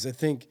well. Because I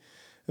think,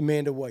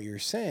 Amanda, what you're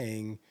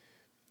saying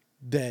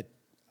that,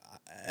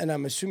 and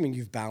I'm assuming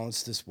you've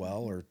balanced this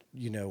well or,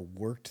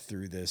 worked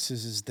through this,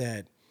 is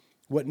that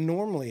what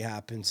normally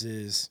happens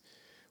is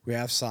we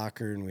have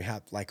soccer and we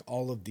have like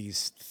all of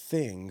these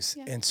things,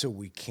 and so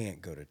we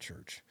can't go to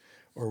church.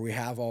 Or we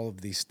have all of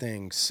these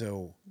things,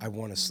 so I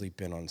want to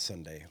sleep in on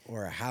Sunday.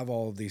 Or I have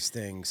all of these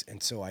things,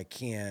 and so I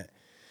can't.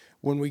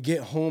 When we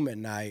get home at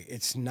night,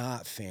 it's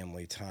not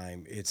family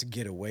time. It's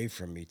get away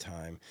from me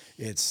time.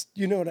 It's,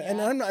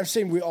 and I'm not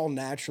saying we all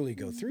naturally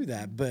go through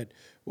that, but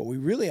what we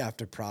really have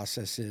to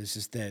process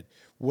is that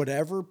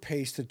whatever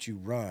pace that you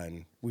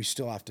run, we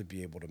still have to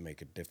be able to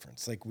make a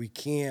difference. Like, we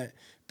can't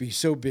be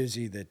so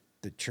busy that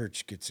the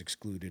church gets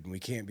excluded, and we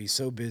can't be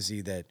so busy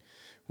that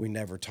we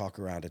never talk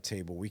around a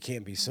table. We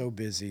can't be so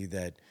busy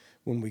that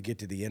when we get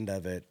to the end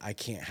of it, I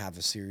can't have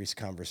a serious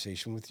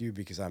conversation with you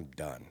because I'm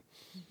done.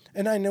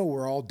 And I know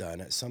we're all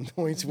done at some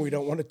points and we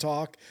don't want to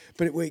talk,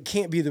 but it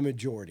can't be the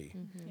majority,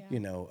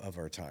 of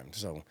our time.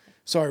 So,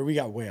 sorry, we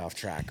got way off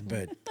track,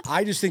 but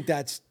I just think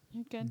that's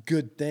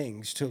good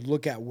things to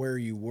look at where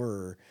you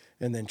were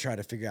and then try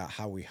to figure out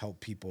how we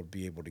help people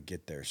be able to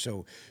get there.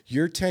 So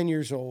you're 10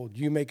 years old,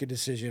 you make a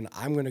decision,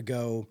 I'm going to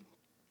go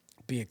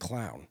be a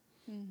clown.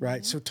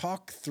 Right. So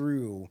talk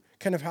through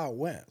kind of how it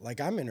went. Like,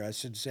 I'm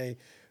interested to say,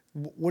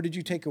 what did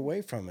you take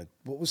away from it?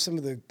 What was some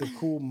of the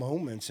cool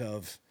moments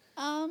of?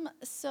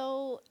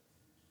 So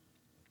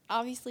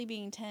obviously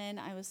being 10,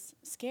 I was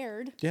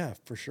scared. Yeah,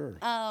 for sure.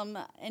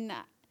 And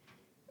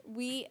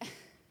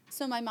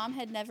so my mom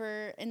had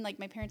never, and like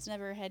my parents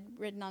never had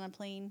ridden on a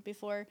plane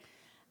before.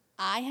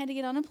 I had to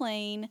get on a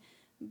plane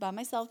by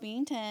myself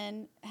being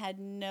 10, had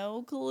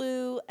no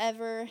clue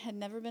ever, had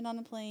never been on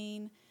a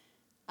plane.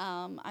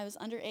 I was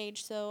underage,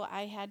 so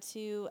I had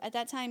to, at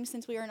that time,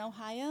 since we were in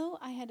Ohio,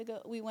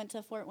 we went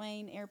to Fort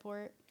Wayne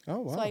Airport. Oh,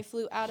 wow. So I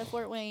flew out of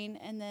Fort Wayne,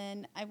 and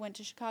then I went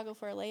to Chicago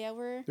for a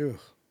layover. Ugh.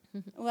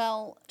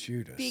 Well,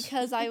 Judas.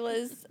 because I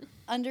was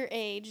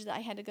underage,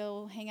 I had to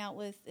go hang out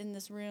with in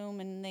this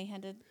room, and they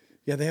had to.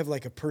 Yeah, they have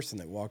like a person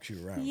that walks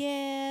you around.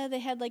 Yeah, they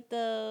had like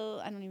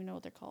I don't even know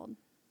what they're called.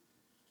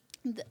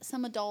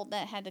 Some adult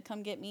that had to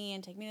come get me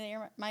and take me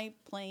to my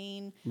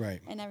plane.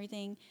 Right. And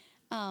everything.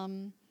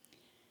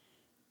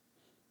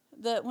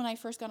 When I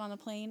first got on the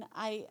plane,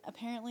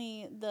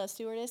 apparently the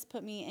stewardess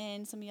put me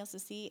in somebody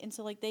else's seat, and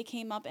so like they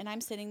came up and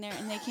I'm sitting there,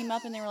 and they came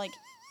up and they were like,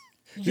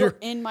 "You're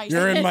in my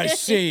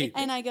seat,"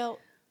 and I go,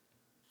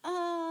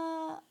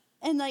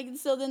 and like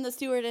so then the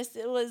stewardess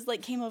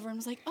came over and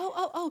was like,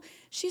 oh,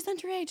 she's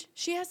underage,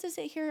 she has to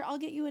sit here, I'll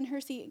get you in her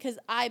seat, because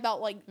I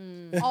about like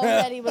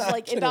already was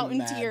like about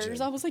in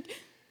tears. I was like,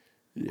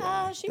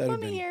 she put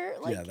me here,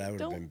 like, yeah, that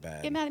would have been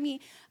bad. Get mad at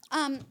me.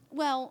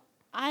 Well,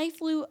 I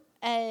flew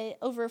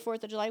over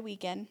 4th of July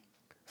weekend.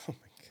 Oh my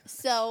God.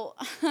 So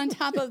on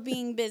top of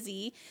being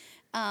busy,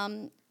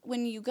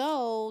 when you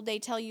go, they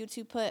tell you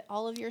to put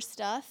all of your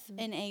stuff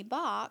in a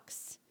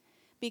box,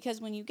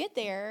 because when you get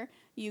there,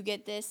 you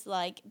get this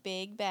like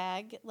big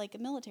bag, like a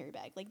military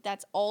bag. Like,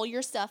 that's all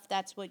your stuff.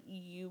 That's what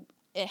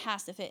it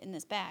has to fit in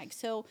this bag.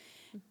 So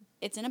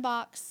it's in a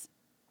box.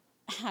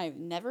 I've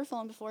never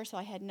flown before, so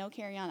I had no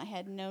carry-on. I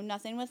had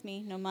nothing with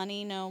me, no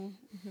money,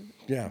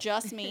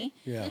 just me.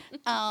 Yeah.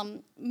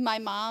 My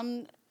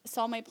mom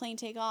saw my plane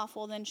take off.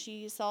 Well, then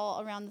she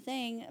saw around the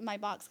thing, my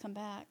box come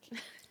back.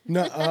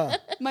 Nuh-uh.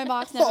 My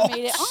box never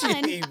made it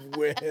on. Gee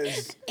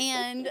whiz.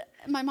 And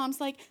my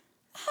mom's like,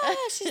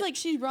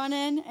 she's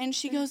running. And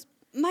she goes,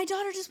 my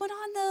daughter just went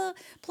on the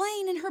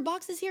plane and her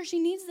box is here. She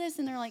needs this.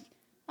 And they're like,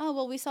 oh,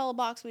 well, we saw a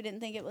box. We didn't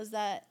think it was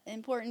that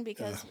important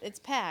because it's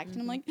packed.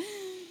 And I'm like,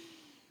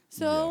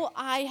 so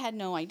I had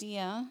no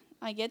idea.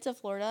 I get to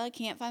Florida,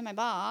 can't find my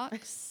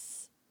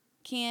box.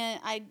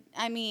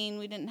 I mean,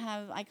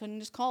 I couldn't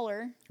just call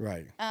her.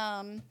 Right.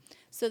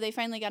 So they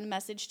finally got a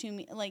message to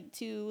me, like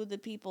to the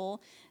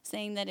people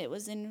saying that it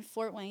was in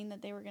Fort Wayne,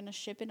 that they were going to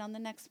ship it on the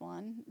next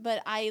one.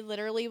 But I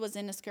literally was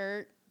in a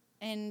skirt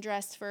and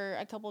dressed for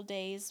a couple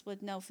days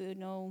with no food,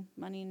 no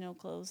money, no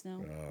clothes,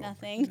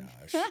 nothing.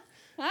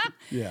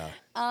 Yeah.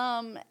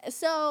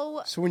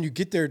 So when you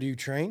get there, do you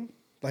train?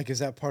 Like, is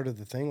that part of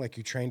the thing? Like,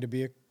 you train to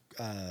be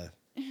a...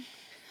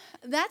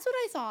 That's what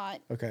I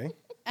thought. Okay.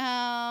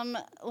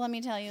 Let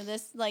me tell you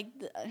this,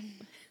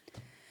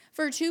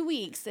 for 2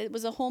 weeks, it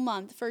was a whole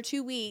month. For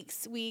 2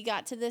 weeks, we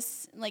got to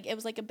this, like, it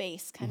was like a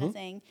base kind of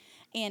thing,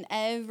 and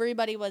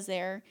everybody was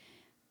there.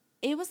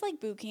 It was like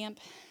boot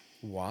camp.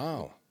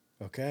 Wow.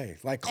 Okay.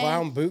 Like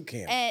clown boot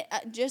camp.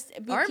 Just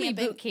boot Army camp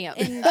boot camp.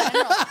 in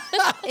general.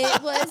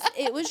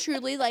 It was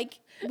truly like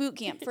boot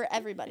camp for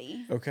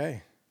everybody.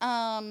 Okay.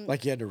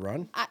 Like you had to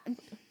run?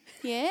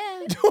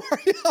 Yeah.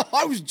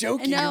 I was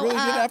joking. You really did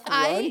have to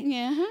run?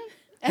 Yeah.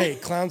 Hey,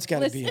 clowns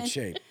got to be in Listen.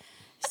 shape.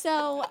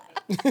 So,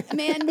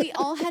 man, we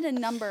all had a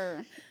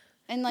number.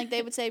 And, like,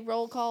 they would say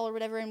roll call or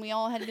whatever, and we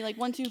all had to be like,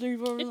 1, 2, 3,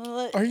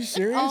 4. Are you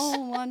serious?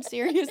 Oh, I'm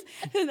serious.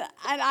 And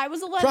I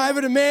was 11.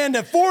 Private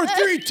Amanda, 4,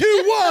 3,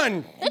 2,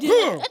 1.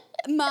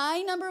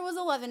 My number was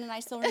 11, and I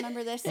still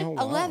remember this. Oh,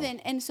 wow.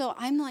 11. And so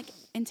I'm, like,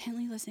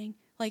 intently listening.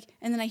 Like,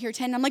 and then I hear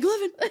 10, and I'm like,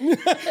 11.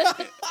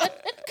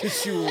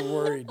 Because you were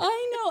worried.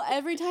 I know.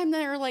 Every time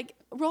they're like,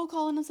 roll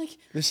call, and I was like,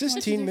 Does this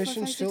 1, 2, teen 3, 4,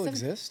 mission 5, 6, still 7.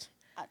 exist?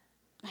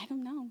 I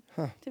don't know,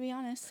 to be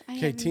honest. I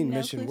Okay, have teen no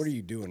mission, clues. what are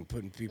you doing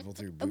putting people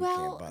through boot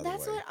Well, camp, by the way?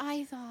 that's what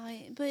I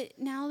thought. But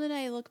now that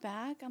I look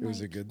back, I'm It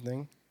was like, a good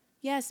thing?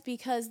 yes,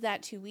 because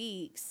that 2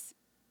 weeks,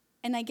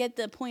 and I get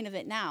the point of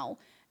it now.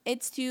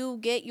 It's to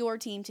get your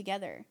team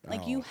together.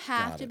 Like, you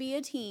have to be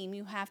a team.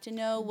 You have to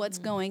know what's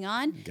going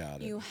on.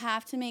 Got it. You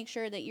have to make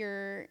sure that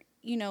you're,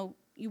 you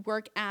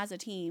work as a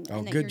team. Oh,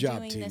 and that good you're job,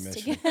 doing team this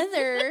mission.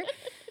 together.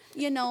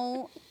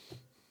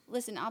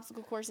 Listen,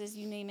 obstacle courses,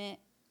 you name it.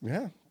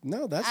 Yeah.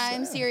 No, that's...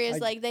 I'm serious.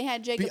 Like, they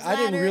had Jacob's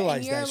Ladder. I didn't realize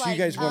and you're that. So like,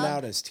 you guys went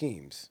out as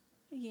teams.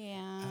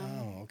 Yeah.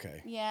 Oh,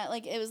 okay. Yeah,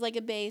 like, it was like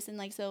a base, and,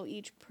 like, so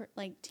each,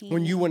 team.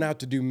 When you went out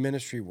to do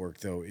ministry work,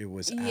 though, it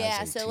was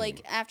as a so team.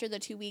 like after the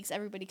 2 weeks,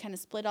 everybody kind of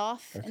split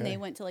off, and Okay. they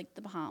went to like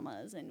the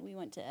Bahamas, and we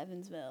went to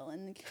Evansville,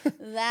 and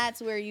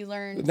that's where you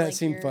learned. Didn't that like,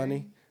 seem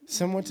funny?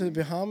 Some went to the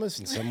Bahamas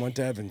and some went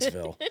to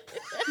Evansville.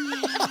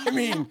 I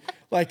mean,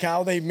 like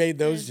how they made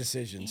those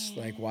decisions.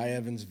 Like why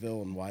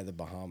Evansville and why the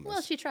Bahamas?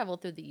 Well, she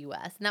traveled through the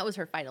U.S., and that was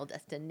her final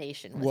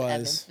destination was Was.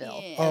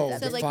 Evansville. Yeah. Oh,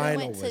 so the like final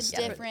we went was to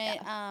there.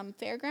 different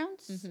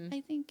fairgrounds,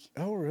 I think,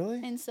 Oh, really?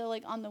 and so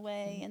like on the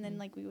way, and then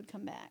like we would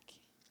come back.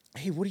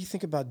 Hey, what do you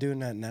think about doing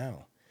that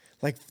now?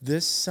 Like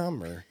this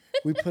summer,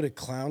 we put a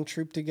clown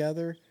troupe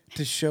together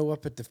to show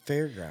up at the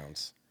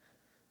fairgrounds.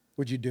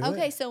 Would you do it?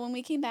 Okay, so when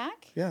we came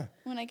back, Yeah.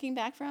 when I came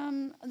back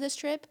from this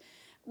trip,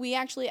 we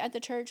actually at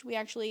the church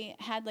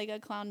had like a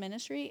clown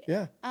ministry.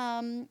 Yeah.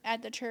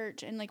 At the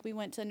church, and like we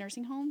went to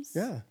nursing homes.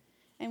 Yeah.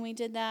 And we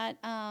did that.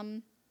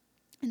 And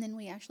then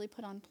we actually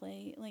put on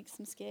like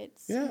some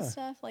skits Yeah. and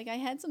stuff. Like I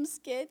had some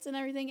skits and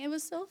everything. It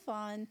was so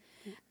fun.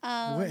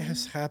 What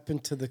has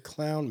happened to the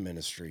clown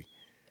ministry?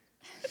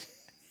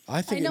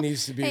 I think I know. it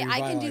needs to be Hey, I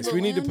can do revitalized.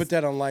 We need to balloons. put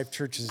that on Life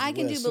Church's I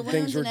can do list of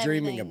balloons things we're and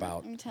dreaming everything.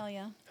 about. Let me tell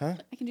you. Huh?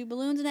 I can do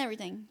balloons and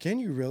everything. Can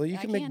you really? You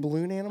I can make can.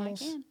 balloon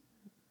animals? I can.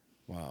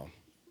 Wow.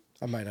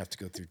 I might have to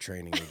go through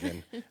training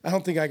again. I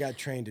don't think I got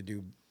trained to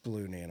do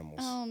balloon animals.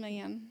 Oh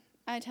man,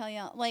 I tell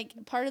you,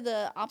 like part of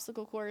the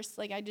obstacle course,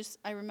 like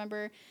I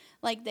remember,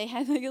 like they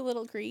had like a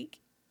little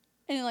creek,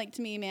 and like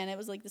to me, man, it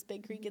was like this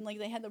big creek, and like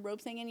they had the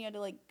ropes hanging, you had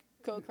to like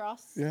go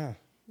across. Yeah.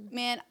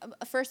 Man,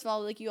 first of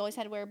all, like you always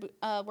had to wear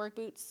work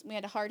boots. We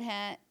had a hard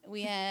hat.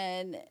 We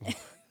had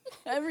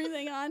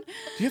everything on.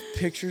 Do you have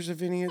pictures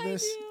of any of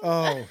this? do.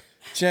 Oh,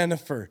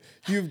 Jennifer,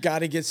 you've got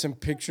to get some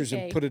pictures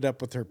Okay. and put it up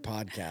with her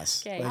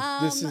podcast. Okay.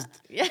 Like, this is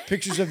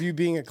pictures of you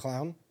being a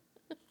clown.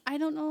 I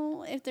don't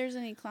know if there's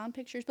any clown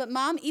pictures, but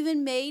my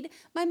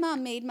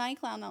mom made my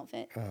clown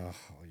outfit. Oh,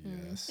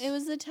 yes. It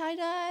was the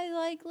tie-dye,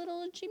 like,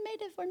 she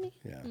made it for me.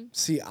 Yeah.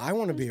 See, I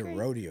want to be a great.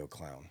 rodeo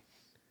clown.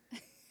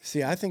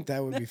 See, I think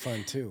that would be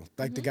fun too.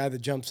 Like the guy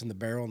that jumps in the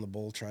barrel and the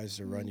bull tries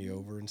to run you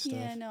over and stuff.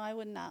 Yeah, no, I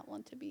would not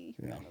want to be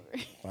run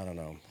over. I don't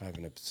know. I have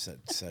an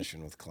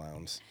obsession with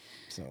clowns.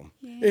 So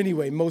Yeah.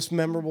 anyway, most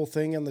memorable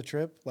thing on the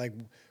trip, like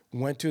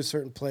went to a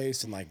certain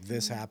place and like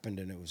this happened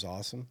and it was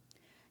awesome.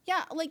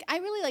 Yeah, like, I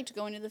really liked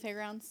going to the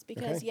fairgrounds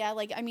because, Okay. yeah,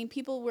 like, I mean,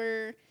 people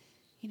were,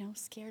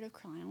 scared of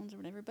clowns or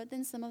whatever, but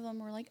then some of them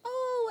were like,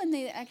 oh, and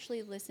they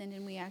actually listened,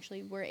 and we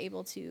actually were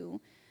able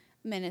to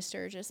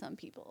minister to some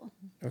people.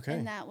 Okay.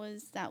 And that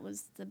was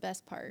the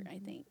best part, I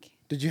think.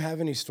 Did you have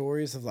any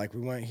stories of like,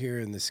 we went here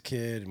and this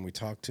kid and we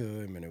talked to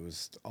him and it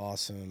was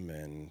awesome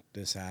and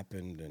this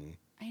happened and...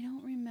 I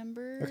don't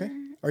remember. Okay.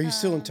 Are you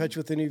still in touch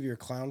with any of your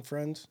clown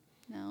friends?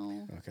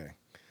 No. Okay.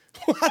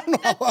 I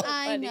don't know.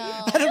 I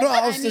know. I don't know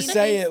how else to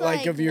say it's it.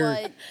 Like of your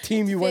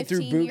team you went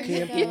through 15 boot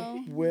years camp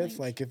ago. with,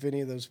 like if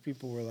any of those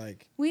people were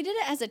like... We did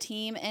it as a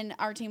team, and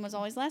our team was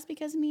always last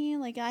because of me.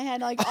 Like, I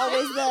had, like,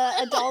 always the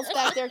adults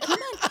back there. Come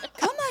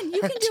on, you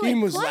can do it.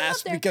 Team was Climb up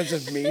last there. because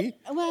of me?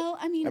 Well,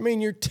 I mean... I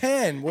mean, you're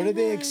 10. What do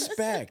they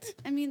expect?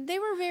 I mean, they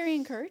were very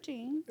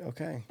encouraging.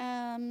 Okay.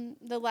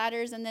 The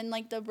ladders and then,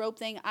 like, the rope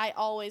thing, I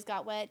always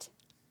got wet.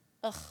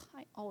 Ugh,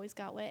 I always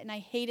got wet, and I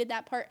hated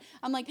that part.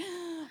 I'm like,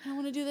 I don't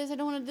want to do this. I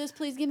don't want to do this.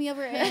 Please get me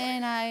over.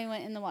 And I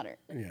went in the water.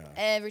 Yeah.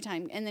 Every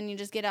time. And then you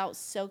just get out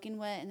soaking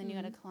wet, and then you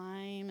got to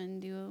climb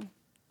and do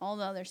all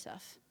the other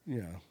stuff.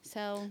 Yeah.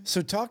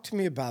 So talk to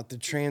me about the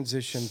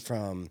transition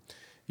from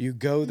you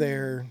go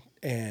there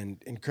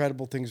and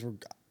incredible things were...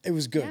 It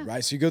was good, Yeah.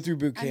 right? So you go through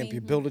boot camp, mean,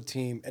 you build a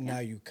team, and now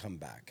you come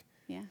back.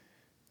 yeah.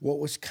 What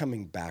was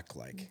coming back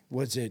like?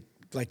 Was it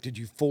like, did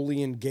you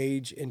fully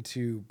engage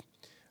into...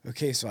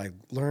 Okay, so I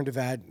learned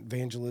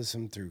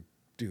evangelism through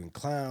doing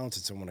clowns,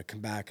 and so I want to come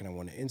back and I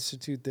want to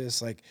institute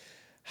this. Like,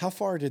 how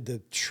far did the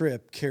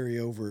trip carry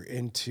over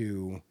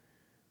into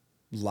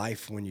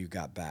life when you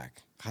got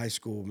back? High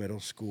school,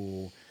 middle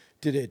school?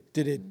 Did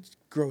it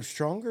grow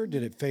stronger?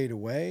 Did it fade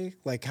away?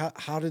 Like,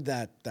 how did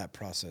that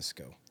process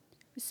go?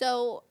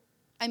 So,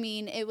 I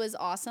mean, it was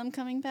awesome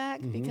coming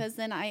back because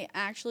then I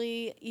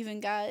actually even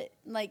got,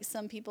 like,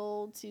 some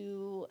people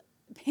to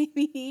pay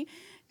me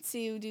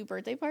to do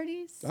birthday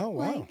parties. Oh,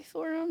 wow. Like,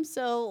 for them.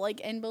 So,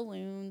 like, and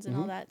balloons and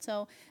all that.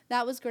 So,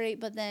 that was great.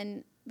 But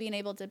then being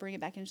able to bring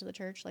it back into the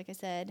church, like I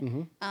said,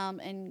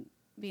 and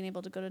being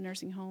able to go to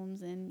nursing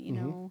homes and, you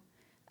know,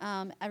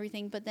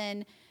 everything. But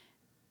then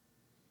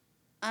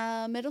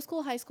middle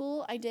school, high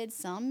school, I did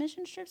some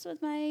mission trips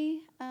with my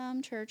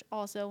church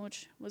also,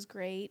 which was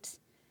great.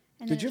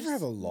 And Did then you it ever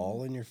have a just-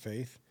 lull in your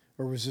faith?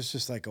 Or was this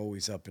just like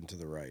always up and to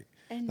the right?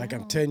 Like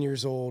I'm No. 10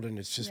 years old and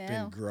it's just No.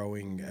 been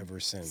growing ever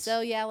since.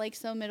 So yeah, like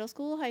so middle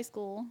school, high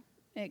school,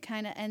 it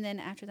kind of, and then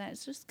after that,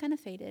 it's just kind of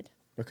faded.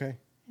 Okay.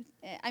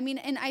 I mean,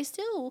 and I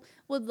still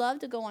would love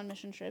to go on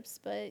mission trips,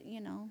 but you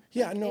know.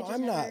 Yeah, like, no, it just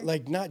I'm not never-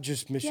 like not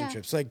just mission Yeah.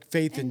 trips, like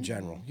faith in And-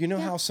 general. You know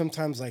yeah. how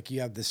sometimes like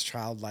you have this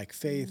childlike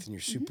faith and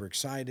you're super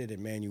excited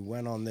and man, you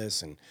went on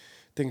this and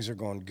things are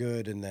going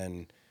good and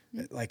then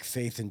like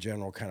faith in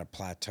general kind of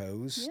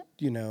plateaus, Yep.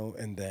 you know,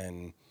 and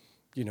then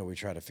you know we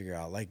try to figure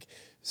out like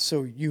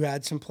so you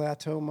had some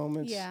plateau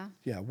moments? Yeah.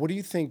 Yeah. What do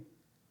you think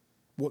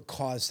what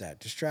caused that?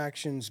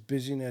 Distractions,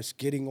 busyness,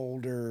 getting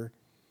older?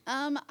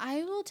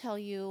 I will tell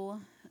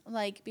you,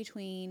 like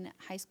between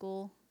high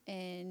school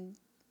and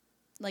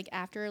like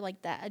after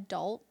like that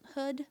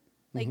adulthood,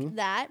 like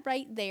that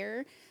right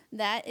there,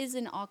 that is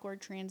an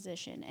awkward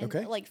transition. And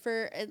Okay. like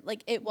for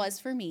like it was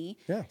for me.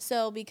 Yeah.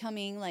 So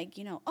becoming like,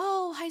 you know,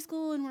 oh, high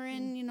school and we're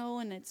in, you know,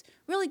 and it's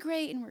really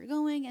great and we're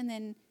going and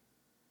then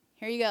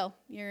here you go.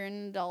 You're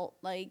an adult.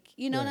 Like,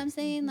 you know what Right. I'm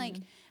saying? Like,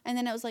 and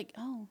then I was like,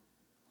 oh,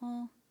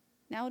 well,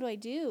 now what do I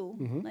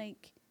do?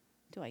 Like,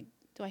 do I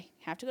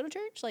have to go to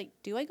church? Like,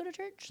 do I go to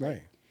church? Like,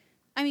 Right.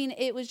 I mean,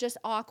 it was just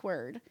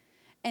awkward.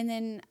 And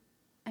then,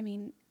 I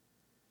mean,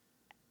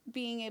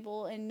 being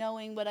able and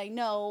knowing what I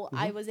know,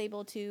 I was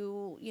able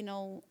to, you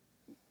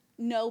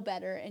know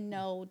better and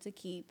know to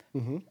keep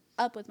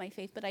up with my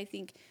faith. But I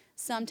think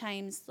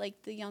sometimes,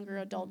 like, the younger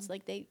adults,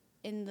 like,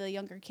 and the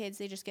younger kids,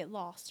 they just get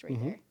lost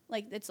right there.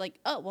 Like, it's like,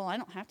 oh, well, I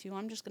don't have to.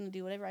 I'm just going to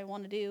do whatever I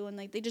want to do. And,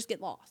 like, they just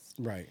get lost.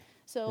 Right.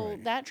 So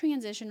Right. that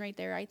transition right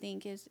there, I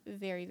think, is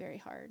very, very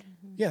hard.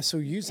 Yeah, so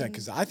use that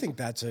because I think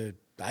that's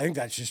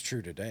just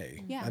true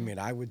today. Yeah. I mean,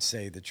 I would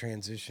say the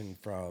transition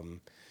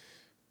from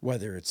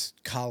whether it's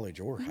college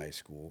or high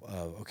school,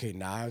 okay,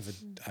 now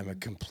I'm a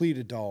complete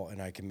adult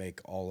and I can make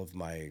all of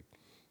my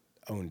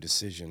own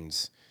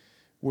decisions.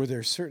 Were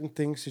there certain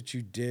things that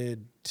you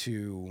did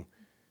to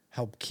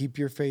help keep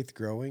your faith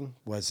growing?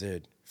 Was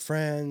it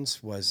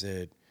friends? Was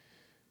it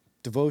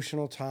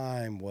devotional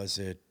time? Was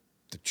it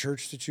the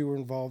church that you were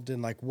involved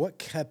in? Like, what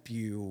kept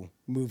you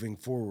moving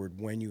forward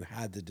when you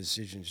had the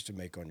decisions to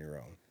make on your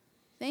own?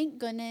 Thank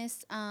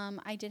goodness,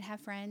 I did have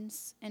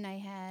friends, and I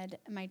had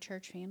my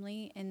church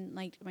family and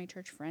like my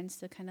church friends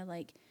to kind of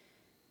like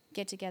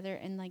get together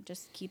and like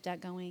just keep that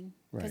going.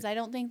 Because Right. I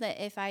don't think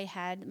that if I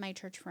had my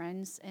church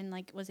friends and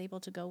like was able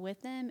to go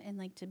with them and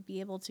like to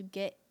be able to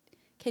get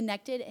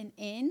connected and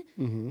in,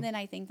 then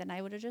I think that I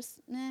would have just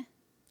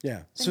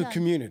Yeah. So done.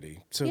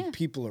 community. So Yeah.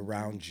 people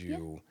around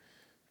you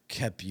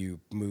kept you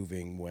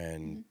moving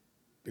when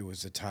it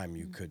was a time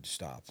you could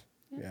stop.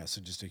 Yeah. So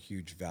just a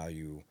huge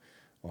value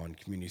on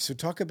community. So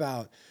talk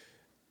about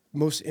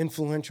most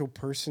influential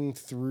person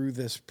through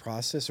this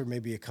process, or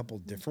maybe a couple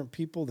different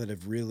people that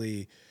have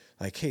really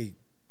like, hey,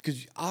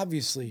 because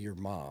obviously your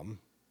mom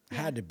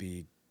had to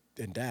be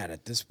and dad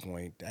at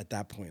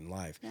that point in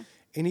life. Yeah.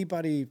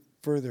 Anybody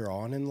further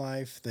on in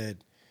life that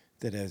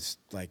has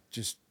like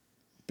just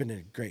been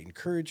a great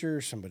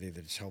encourager, somebody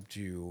that's helped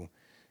you,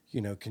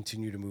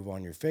 continue to move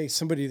on your faith,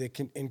 somebody that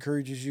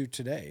encourages you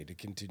today to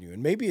continue.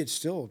 And maybe it's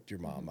still your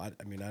mom. I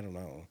don't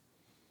know.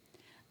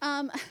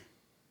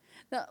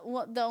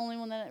 The only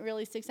one that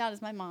really sticks out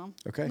is my mom.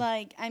 Okay.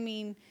 Like, I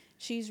mean,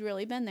 she's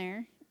really been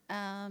there.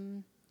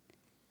 I'm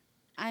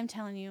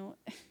telling you,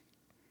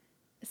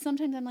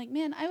 sometimes I'm like,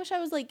 man, I wish I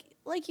was like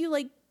you,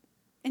 like,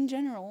 in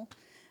general.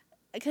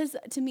 Because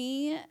to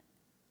me,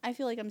 I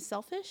feel like I'm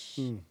selfish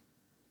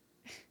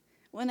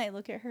when I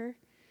look at her.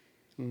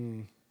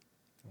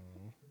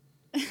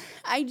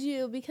 I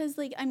do, because,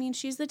 like, I mean,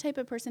 she's the type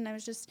of person, I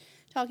was just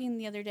talking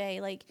the other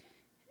day, like,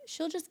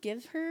 she'll just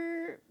give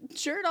her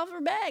shirt off her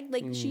back.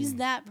 Like, she's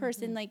that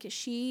person. Like,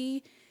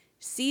 she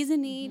sees a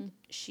need,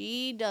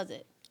 she does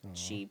it.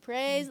 She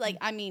prays. Like,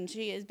 I mean,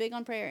 she is big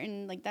on prayer,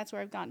 and, like, that's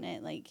where I've gotten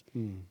it. Like,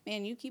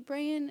 man, you keep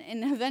praying,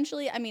 and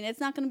eventually, I mean, it's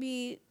not going to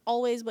be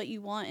always what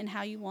you want and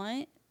how you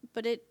want,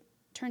 but it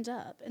turns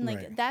up. And,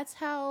 like, that's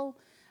how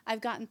I've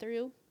gotten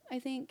through, I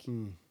think.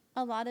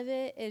 A lot of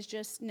it is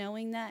just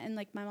knowing that, and,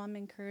 like, my mom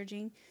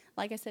encouraging.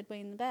 Like I said way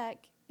in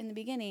the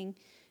beginning,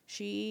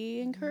 she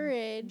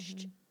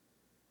encouraged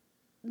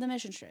the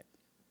mission trip.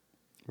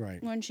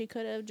 Right. When she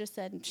could have just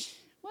said,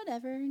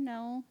 whatever,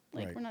 no.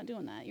 Like, we're not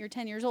doing that. You're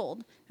 10 years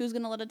old. Who's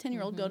going to let a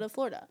 10-year-old go to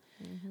Florida?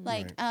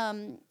 Like,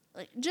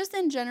 like, just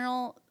in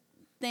general,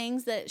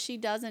 things that she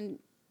does, and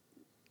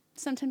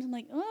sometimes I'm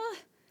like, oh,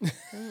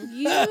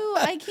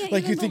 I can't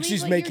like, even you think believe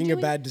she's what making you're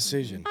a doing. bad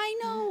decision. I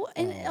know.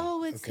 And,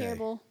 it's okay.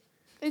 terrible.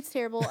 It's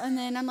terrible. And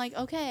then I'm like,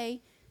 okay,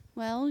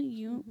 well,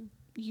 you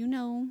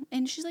know.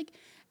 And she's like,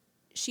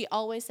 she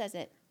always says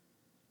it.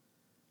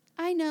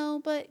 I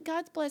know, but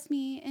God's blessed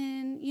me,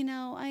 and,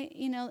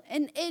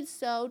 and it's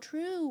so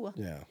true.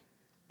 Yeah.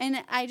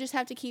 And I just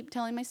have to keep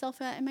telling myself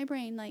that in my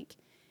brain, like,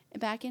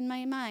 back in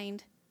my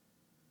mind,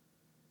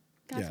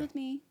 God's with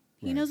me.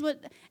 He knows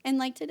what, and,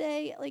 like,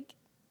 today, like,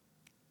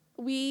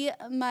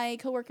 my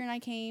coworker and I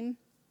came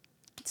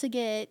to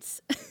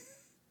get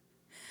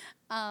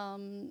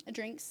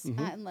drinks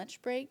at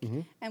lunch break,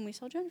 and we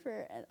saw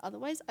Jennifer.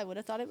 Otherwise, I would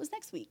have thought it was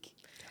next week.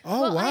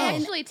 Oh, well, wow. I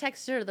actually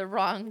texted her the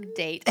wrong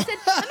date. I said,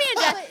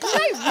 Amanda, did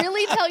I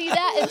really tell you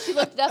that? And she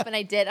looked it up, and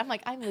I did. I'm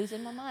like, I'm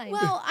losing my mind.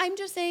 Well, I'm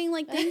just saying,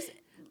 like, things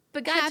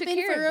but God took happen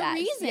care for of a that.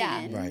 reason.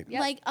 Yeah. Right. Yep.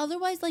 Like,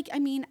 otherwise, like, I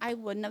mean, I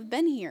wouldn't have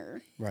been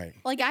here. Right.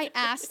 Like, I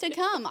asked to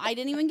come. I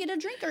didn't even get a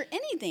drink or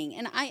anything,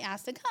 and I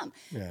asked to come.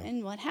 Yeah.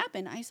 And what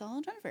happened? I saw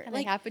Jennifer. And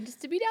like, I happened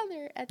just to be down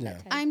there at that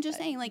time. I'm just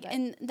saying, like,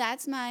 and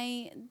that's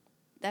my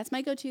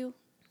go-to,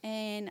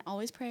 and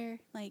always prayer.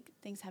 Like,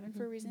 things happen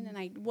for a reason, and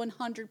I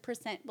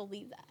 100%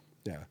 believe that.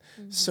 Yeah.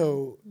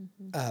 So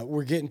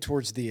we're getting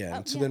towards the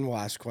end. So then we'll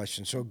ask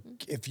questions. So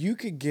if you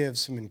could give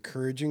some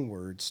encouraging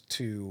words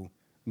to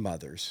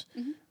mothers,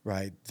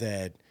 right,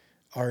 that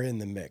are in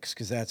the mix,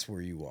 because that's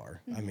where you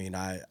are. I mean,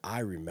 I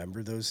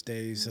remember those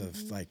days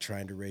of, like,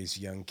 trying to raise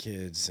young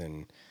kids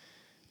and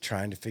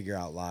trying to figure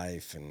out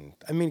life. And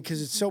I mean,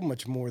 because it's so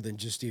much more than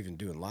just even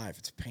doing life.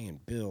 It's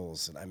paying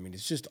bills. And I mean,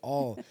 it's just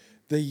all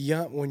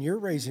when you're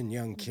raising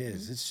young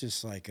kids, it's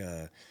just like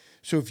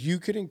so if you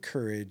could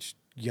encourage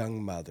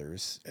young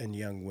mothers and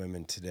young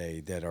women today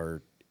that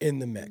are in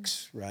the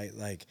mix, right?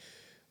 Like,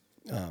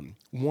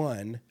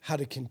 one, how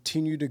to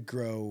continue to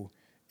grow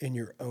in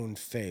your own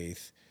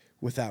faith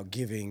without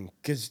giving,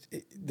 because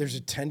there's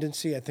a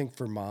tendency, I think,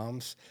 for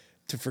moms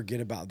to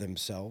forget about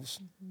themselves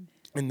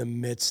in the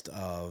midst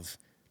of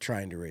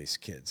trying to raise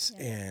kids.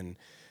 And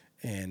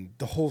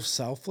the whole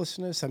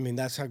selflessness, I mean,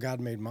 that's how God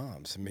made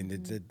moms. I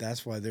mean,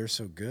 that's why they're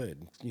so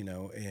good,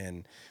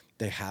 and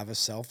they have a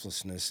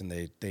selflessness, and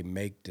they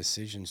make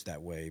decisions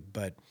that way.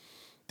 But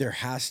there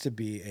has to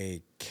be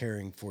a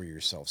caring for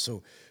yourself.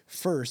 So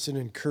first, an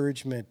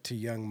encouragement to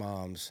young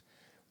moms.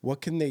 What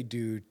can they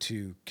do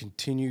to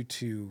continue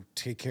to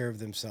take care of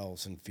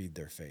themselves and feed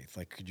their faith?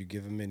 Like, could you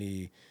give them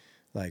any,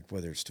 like,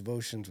 whether it's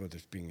devotions, whether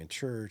it's being in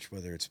church,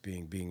 whether it's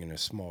being in a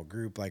small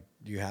group? Like,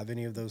 do you have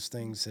any of those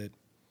things that?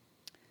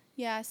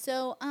 Yeah.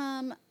 So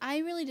I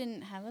really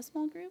didn't have a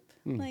small group.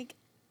 Like,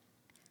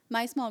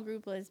 my small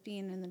group was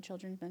being in the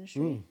children's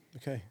ministry.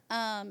 Okay.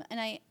 And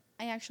I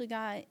actually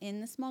got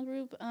in the small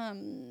group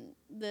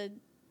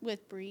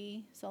with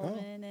Bree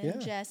Sullivan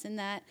and Jess and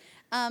that.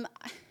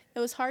 It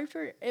was hard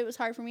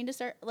for me to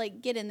start,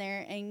 like, get in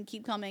there and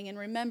keep coming and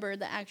remember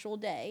the actual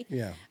day.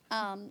 Yeah.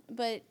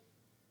 But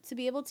to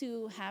be able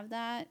to have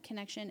that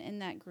connection in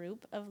that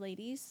group of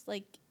ladies,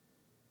 like,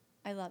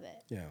 I love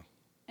it. Yeah.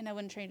 And I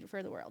wouldn't trade it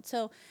for the world.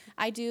 So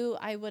I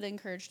would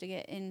encourage to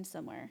get in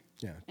somewhere.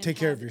 Yeah. Take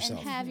care of yourself.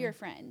 And have your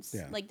friends,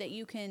 like, that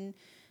you can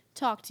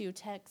talk to,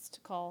 text,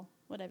 call,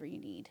 whatever you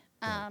need.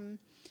 Yeah.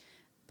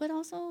 But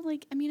also,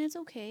 like, I mean, it's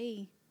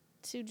okay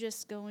to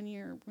just go in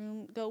your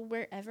room, go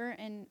wherever,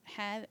 and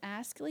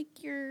ask,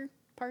 like, your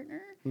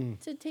partner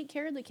to take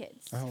care of the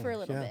kids for a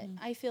little bit.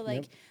 I feel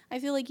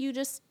like you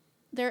just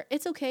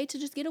it's okay to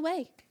just get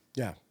away.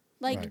 Yeah.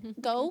 Like,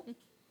 go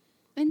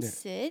and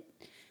sit,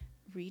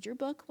 read your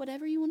book,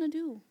 whatever you want to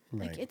do.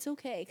 Right. Like, it's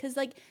okay. Because,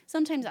 like,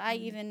 sometimes I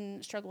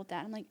even struggle with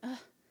that. I'm like,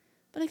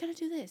 but I got to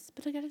do this,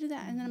 but I got to do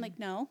that. And then I'm like,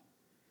 no,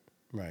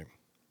 Right.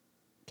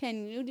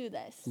 Can you do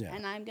this? Yeah.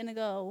 And I'm going to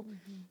go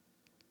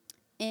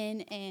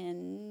in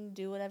and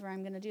do whatever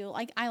I'm going to do.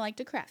 Like, I like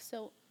to craft,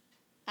 so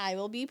I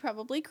will be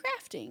probably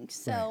crafting.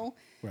 So,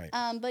 Right.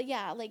 but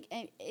yeah, like,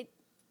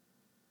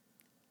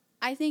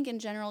 I think in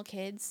general,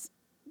 kids,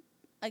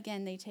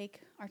 again, they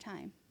take our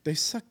time. They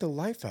suck the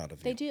life out of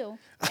you. They do.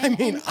 I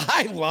mean,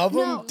 I love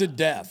them No. to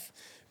death.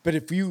 But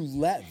if you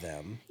let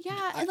them.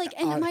 Yeah,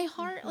 and my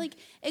heart, like,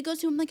 it goes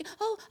to him like,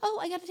 oh,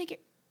 I got to take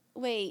it.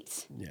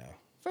 Wait. Yeah.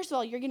 First of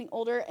all, you're getting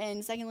older,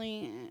 and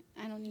secondly,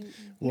 I don't need.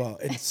 Well,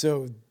 and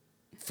so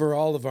for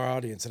all of our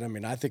audience, and I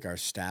mean, I think our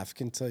staff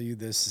can tell you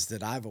this, is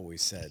that I've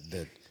always said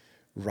that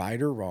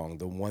right or wrong,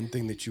 the one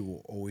thing that you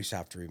will always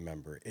have to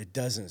remember, it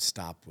doesn't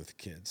stop with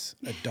kids.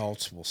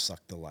 Adults will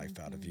suck the life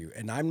out of you.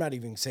 And I'm not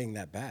even saying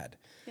that bad.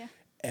 Yeah.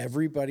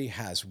 Everybody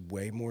has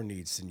way more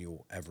needs than you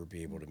will ever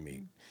be able to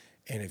meet.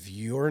 And if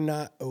you're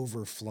not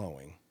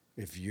overflowing,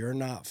 if you're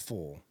not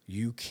full,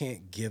 you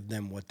can't give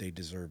them what they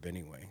deserve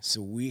anyway.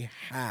 So we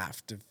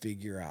have to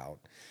figure out,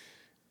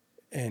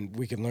 and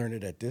we can learn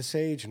it at this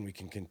age and we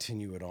can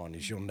continue it on,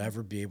 is you'll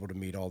never be able to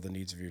meet all the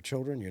needs of your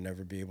children. You'll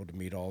never be able to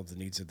meet all of the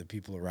needs of the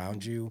people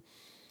around you.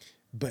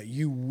 But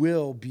you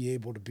will be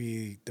able to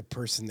be the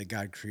person that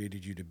God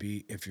created you to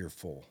be if you're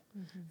full.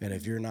 And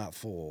if you're not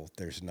full,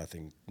 there's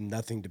nothing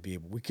to be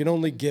able. We can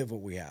only give what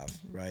we have,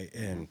 right?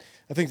 And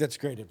I think that's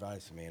great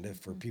advice, Amanda,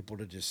 for people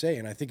to just say.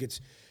 And I think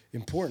it's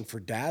important for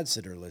dads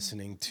that are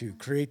listening to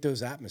create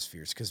those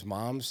atmospheres, because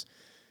moms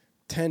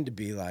tend to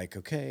be like,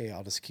 okay,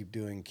 I'll just keep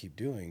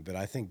doing. But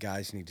I think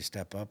guys need to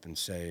step up and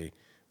say,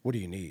 what do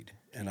you need?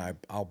 And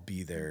I'll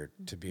be there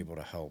to be able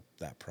to help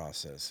that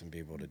process and be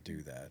able to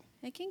do that.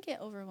 It can get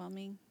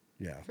overwhelming.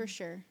 Yeah. For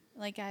sure.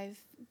 Like, I've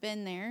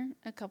been there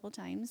a couple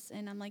times,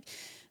 and I'm like,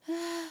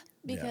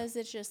 because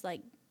it's just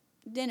like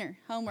dinner,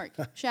 homework,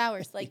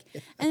 showers, like,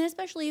 and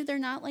especially if they're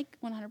not like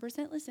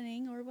 100%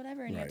 listening or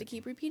whatever, and you have to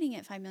keep repeating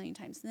it 5 million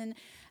times. And then,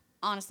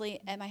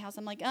 honestly, at my house,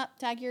 I'm like,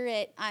 Tag, you're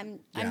it. I'm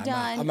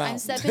done. I'm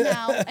stepping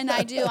out, and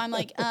I'm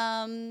like,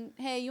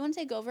 hey, you want to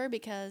take over,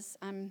 because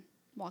I'm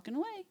walking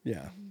away.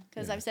 Yeah.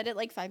 Because I've said it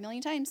like 5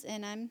 million times,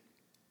 and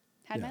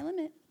had my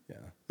limit. Yeah.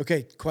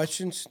 Okay.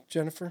 Questions,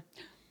 Jennifer?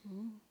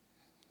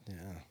 Yeah.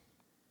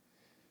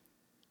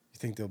 You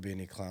think there'll be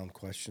any clown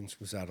questions?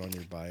 Was that on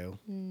your bio?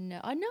 No,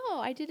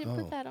 I didn't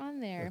put that on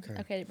there. Okay.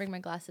 I didn't bring my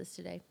glasses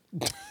today.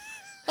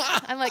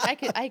 I'm like,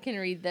 I can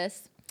read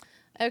this.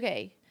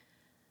 Okay.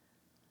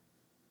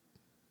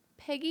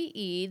 Peggy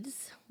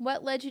Eads,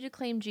 what led you to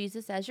claim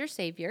Jesus as your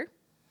savior?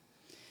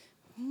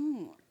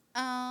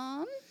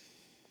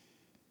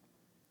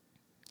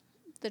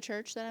 The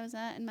church that I was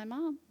at and my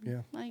mom.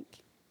 Yeah.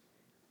 Like,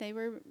 they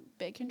were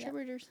big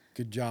contributors.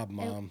 Good job,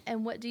 Mom.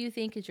 And what do you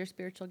think is your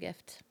spiritual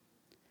gift?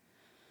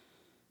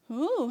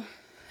 Ooh.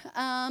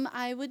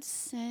 I would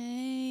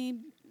say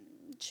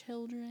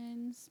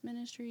children's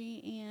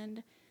ministry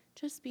and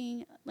just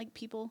being like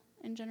people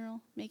in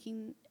general,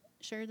 making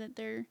sure that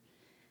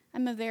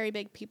I'm a very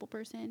big people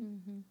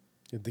person.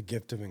 The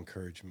gift of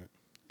encouragement.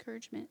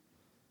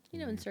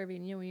 And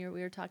serving, when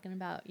we were talking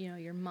about,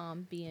 your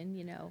mom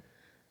being,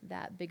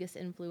 that biggest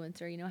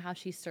influencer, how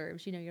she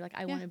serves, you're like,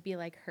 I want to be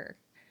like her,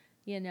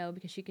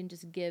 because she can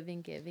just give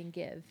and give and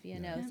give,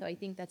 So I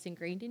think that's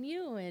ingrained in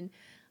you. And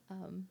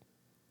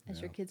as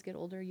your kids get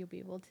older, you'll be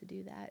able to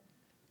do that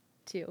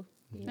too.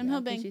 I'm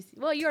hoping.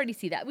 You already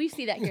see that. We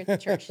see that here at the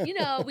church.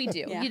 We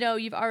do. Yeah.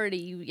 You've already,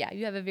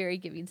 you have a very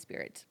giving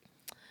spirit.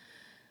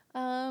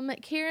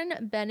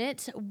 Karen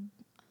Bennett,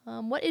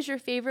 what is your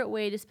favorite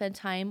way to spend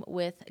time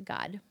with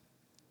God?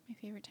 My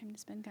favorite time to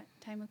spend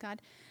time with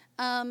God.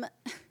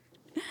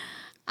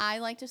 I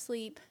like to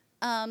sleep.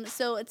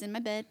 So it's in my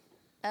bed.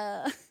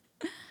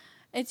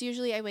 It's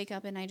usually I wake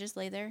up and I just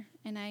lay there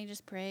and I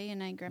just pray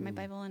and I grab my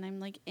Bible and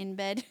I'm like in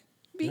bed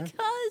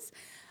because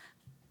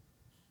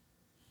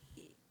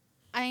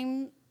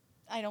I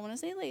don't want to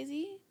say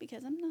lazy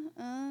because I'm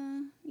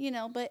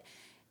not, but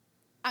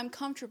I'm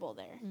comfortable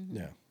there.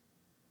 Yeah.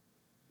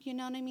 You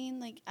know what I mean?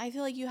 Like, I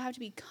feel like you have to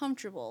be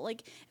comfortable.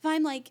 Like, if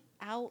I'm, like,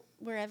 out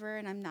wherever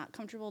and I'm not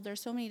comfortable,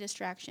 there's so many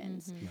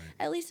distractions. Right.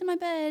 At least in my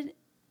bed,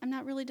 I'm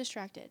not really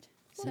distracted.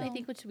 So I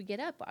think once we get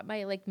up,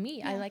 like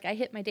me, I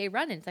hit my day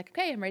running. It's like,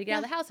 okay, I'm ready to get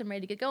out of the house. I'm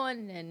ready to get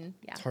going. And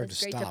it's hard to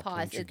great stop to pause.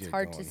 once you It's get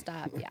hard going. to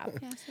stop. Yeah.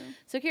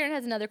 So Karen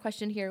has another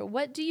question here.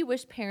 What do you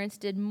wish parents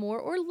did more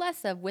or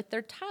less of with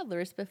their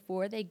toddlers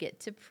before they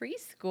get to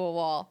preschool?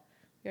 Well,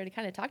 we already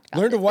kind of talked about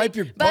Learn to this, wipe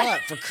your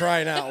butt, for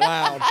crying out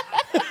loud.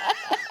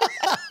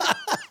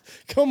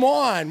 Come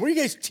on. What are you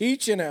guys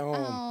teaching at home?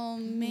 Oh,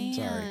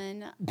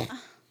 man.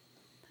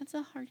 That's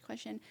a hard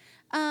question.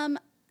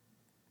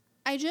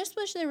 I just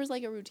wish there was,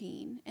 like, a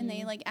routine and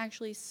they, like,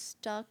 actually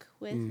stuck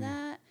with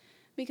that.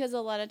 Because a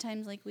lot of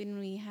times, like, when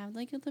we have,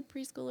 like, the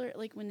preschooler,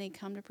 like, when they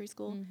come to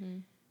preschool,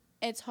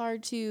 it's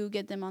hard to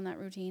get them on that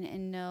routine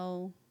and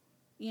know,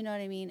 you know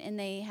what I mean? And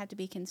they have to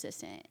be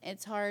consistent.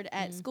 It's hard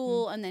at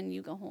school and then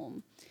you go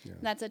home. Yeah.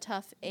 That's a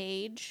tough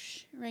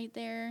age right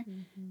there,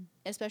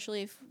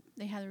 especially if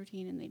they have the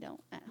routine and they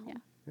don't at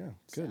home. Yeah,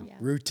 good. Yeah.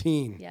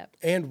 Routine. Yep.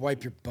 And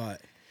wipe your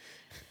butt.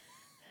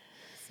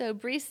 So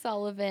Bree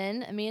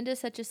Sullivan, Amanda's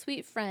such a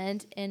sweet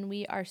friend, and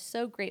we are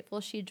so grateful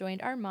she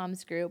joined our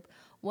mom's group.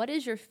 What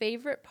is your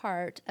favorite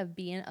part of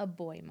being a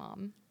boy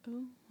mom?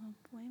 Ooh, a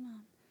boy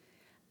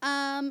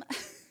mom.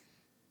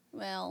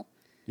 Well,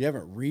 You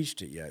haven't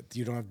reached it yet.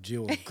 You don't have to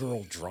deal with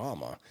girl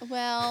drama.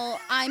 well,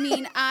 I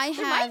mean, I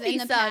have in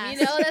the past.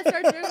 That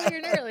started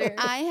earlier and earlier.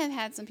 I have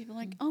had some people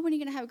like, oh, when are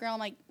you gonna have a girl? I'm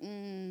like,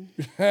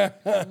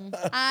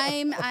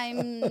 I'm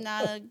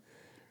not a.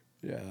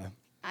 Yeah.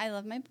 I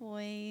love my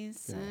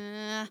boys.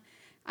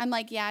 I'm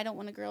like, yeah, I don't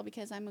want a girl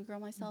because I'm a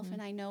girl myself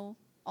and I know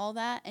all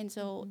that, and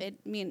so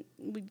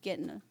we'd get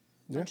in a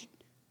bunch of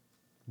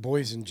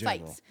Boys in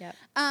general. fights. Yep.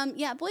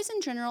 Yeah, boys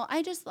in general.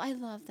 I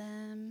love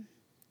them.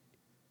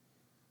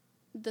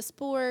 The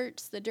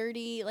sports, the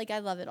dirty, like I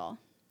love it all.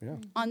 Yeah.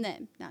 On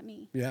them, not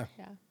me. Yeah.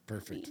 Yeah.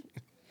 Perfect.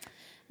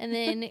 And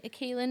then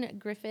Kaylin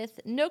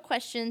Griffith, no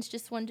questions,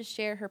 just wanted to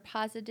share her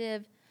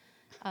positive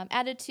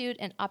attitude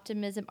and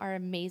optimism are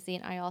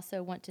amazing. I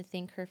also want to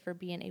thank her for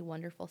being a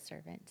wonderful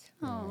servant.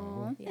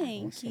 Oh,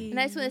 thank you. And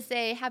I just want to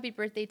say happy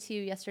birthday to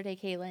you yesterday,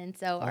 Kaylin.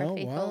 So our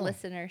faithful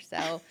listener.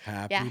 So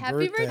happy birthday.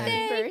 Happy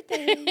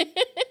birthday.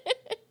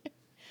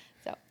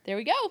 So there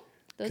we go.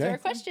 Those are our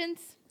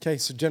questions. Okay,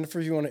 so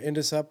Jennifer, you want to end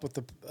us up with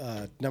the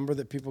number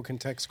that people can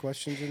text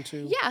questions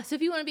into? Yeah, so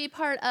if you want to be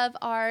part of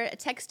our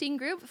texting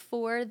group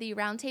for the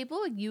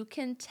roundtable, you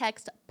can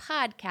text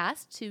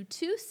podcast to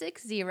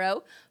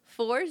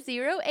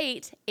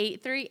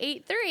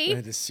 260-408-8383.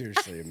 That is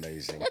seriously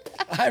amazing.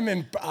 I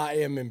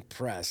am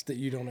impressed that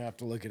you don't have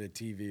to look at a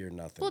TV or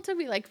nothing. Well, it took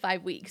me like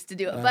 5 weeks to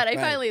do it, but I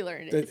finally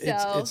learned it.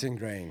 It's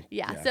ingrained.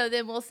 Yeah, so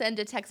then we'll send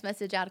a text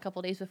message out a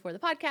couple days before the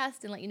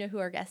podcast and let you know who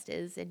our guest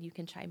is, and you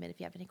can chime in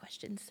if you have any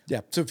questions. Yeah,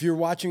 so if you're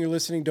watching or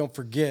listening, don't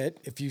forget,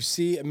 if you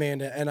see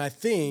Amanda, and I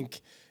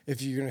think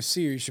if you're going to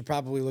see her, you should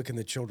probably look in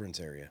the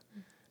children's area.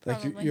 Like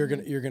you're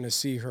gonna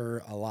see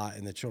her a lot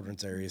in the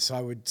children's area. So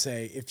I would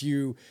say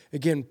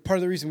again, part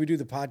of the reason we do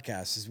the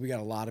podcast is we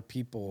got a lot of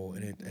people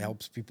and it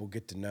helps people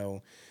get to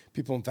know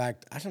people. In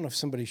fact, I don't know if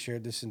somebody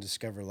shared this in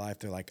Discover Life.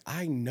 They're like,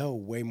 I know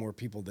way more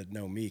people that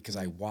know me because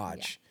I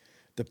watch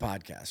the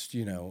podcast,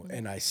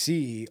 and I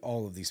see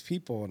all of these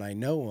people and I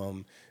know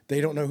them. They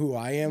don't know who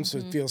I am, so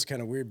it feels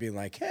kind of weird being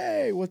like,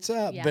 hey, what's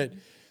up? Yeah. But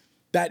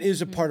that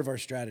is a part of our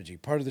strategy.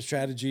 Part of the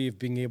strategy of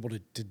being able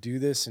to do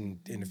this, and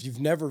if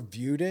you've never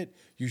viewed it,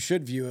 you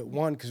should view it.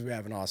 One, because we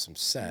have an awesome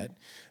set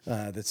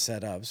that's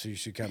set up, so you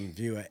should come and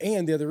view it.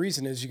 And the other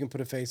reason is you can put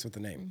a face with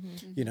a name,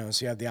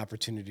 so you have the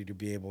opportunity to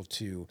be able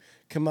to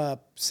come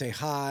up, say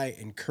hi,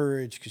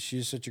 encourage, because she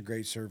is such a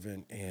great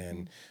servant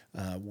and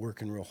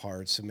working real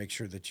hard. So make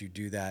sure that you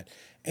do that.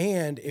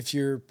 And if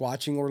you're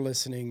watching or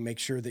listening, make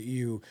sure that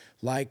you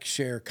like,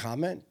 share,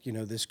 comment.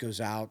 This goes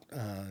out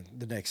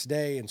the next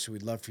day, and so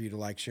we'd love for you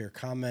to like, share,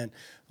 comment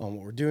on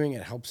what we're doing.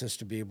 It helps us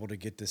to be able to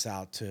get this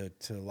out to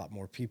a lot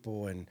more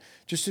people. And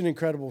just an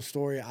incredible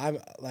story. I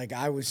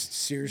was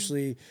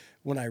seriously,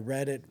 when I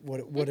read it,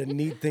 what a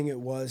neat thing it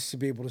was to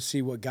be able to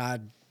see what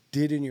God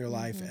did in your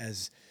life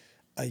as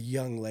a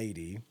young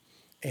lady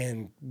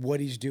and what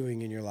he's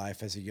doing in your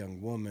life as a young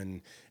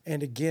woman.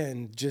 And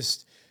again,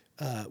 just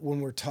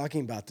when we're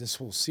talking about this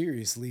whole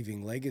series,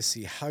 Leaving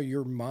Legacy, how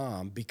your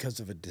mom,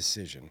 because of a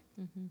decision,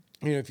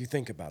 if you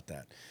think about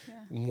that,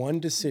 one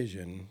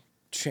decision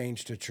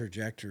changed a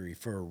trajectory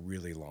for a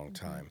really long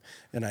time.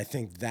 And I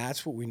think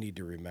that's what we need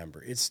to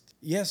remember. It's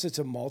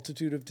a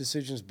multitude of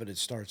decisions, but it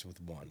starts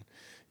with one,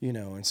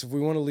 and so if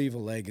we want to leave a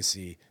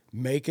legacy,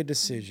 make a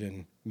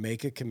decision,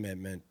 make a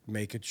commitment,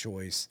 make a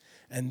choice,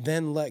 and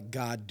then let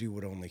God do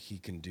what only he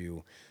can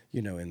do,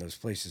 in those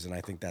places. And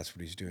I think that's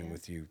what he's doing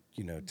with you,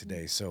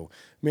 today. So,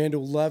 Amanda,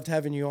 loved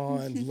having you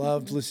on,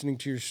 loved listening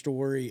to your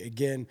story.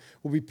 Again,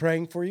 we'll be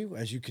praying for you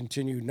as you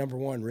continue, number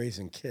one,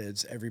 raising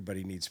kids.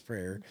 Everybody needs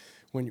prayer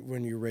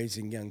when you're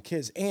raising young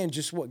kids, and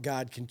just what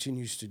God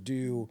continues to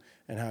do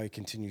and how he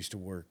continues to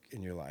work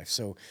in your life.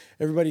 So,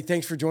 everybody,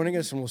 thanks for joining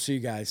us, and we'll see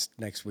you guys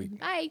next week.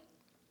 Bye.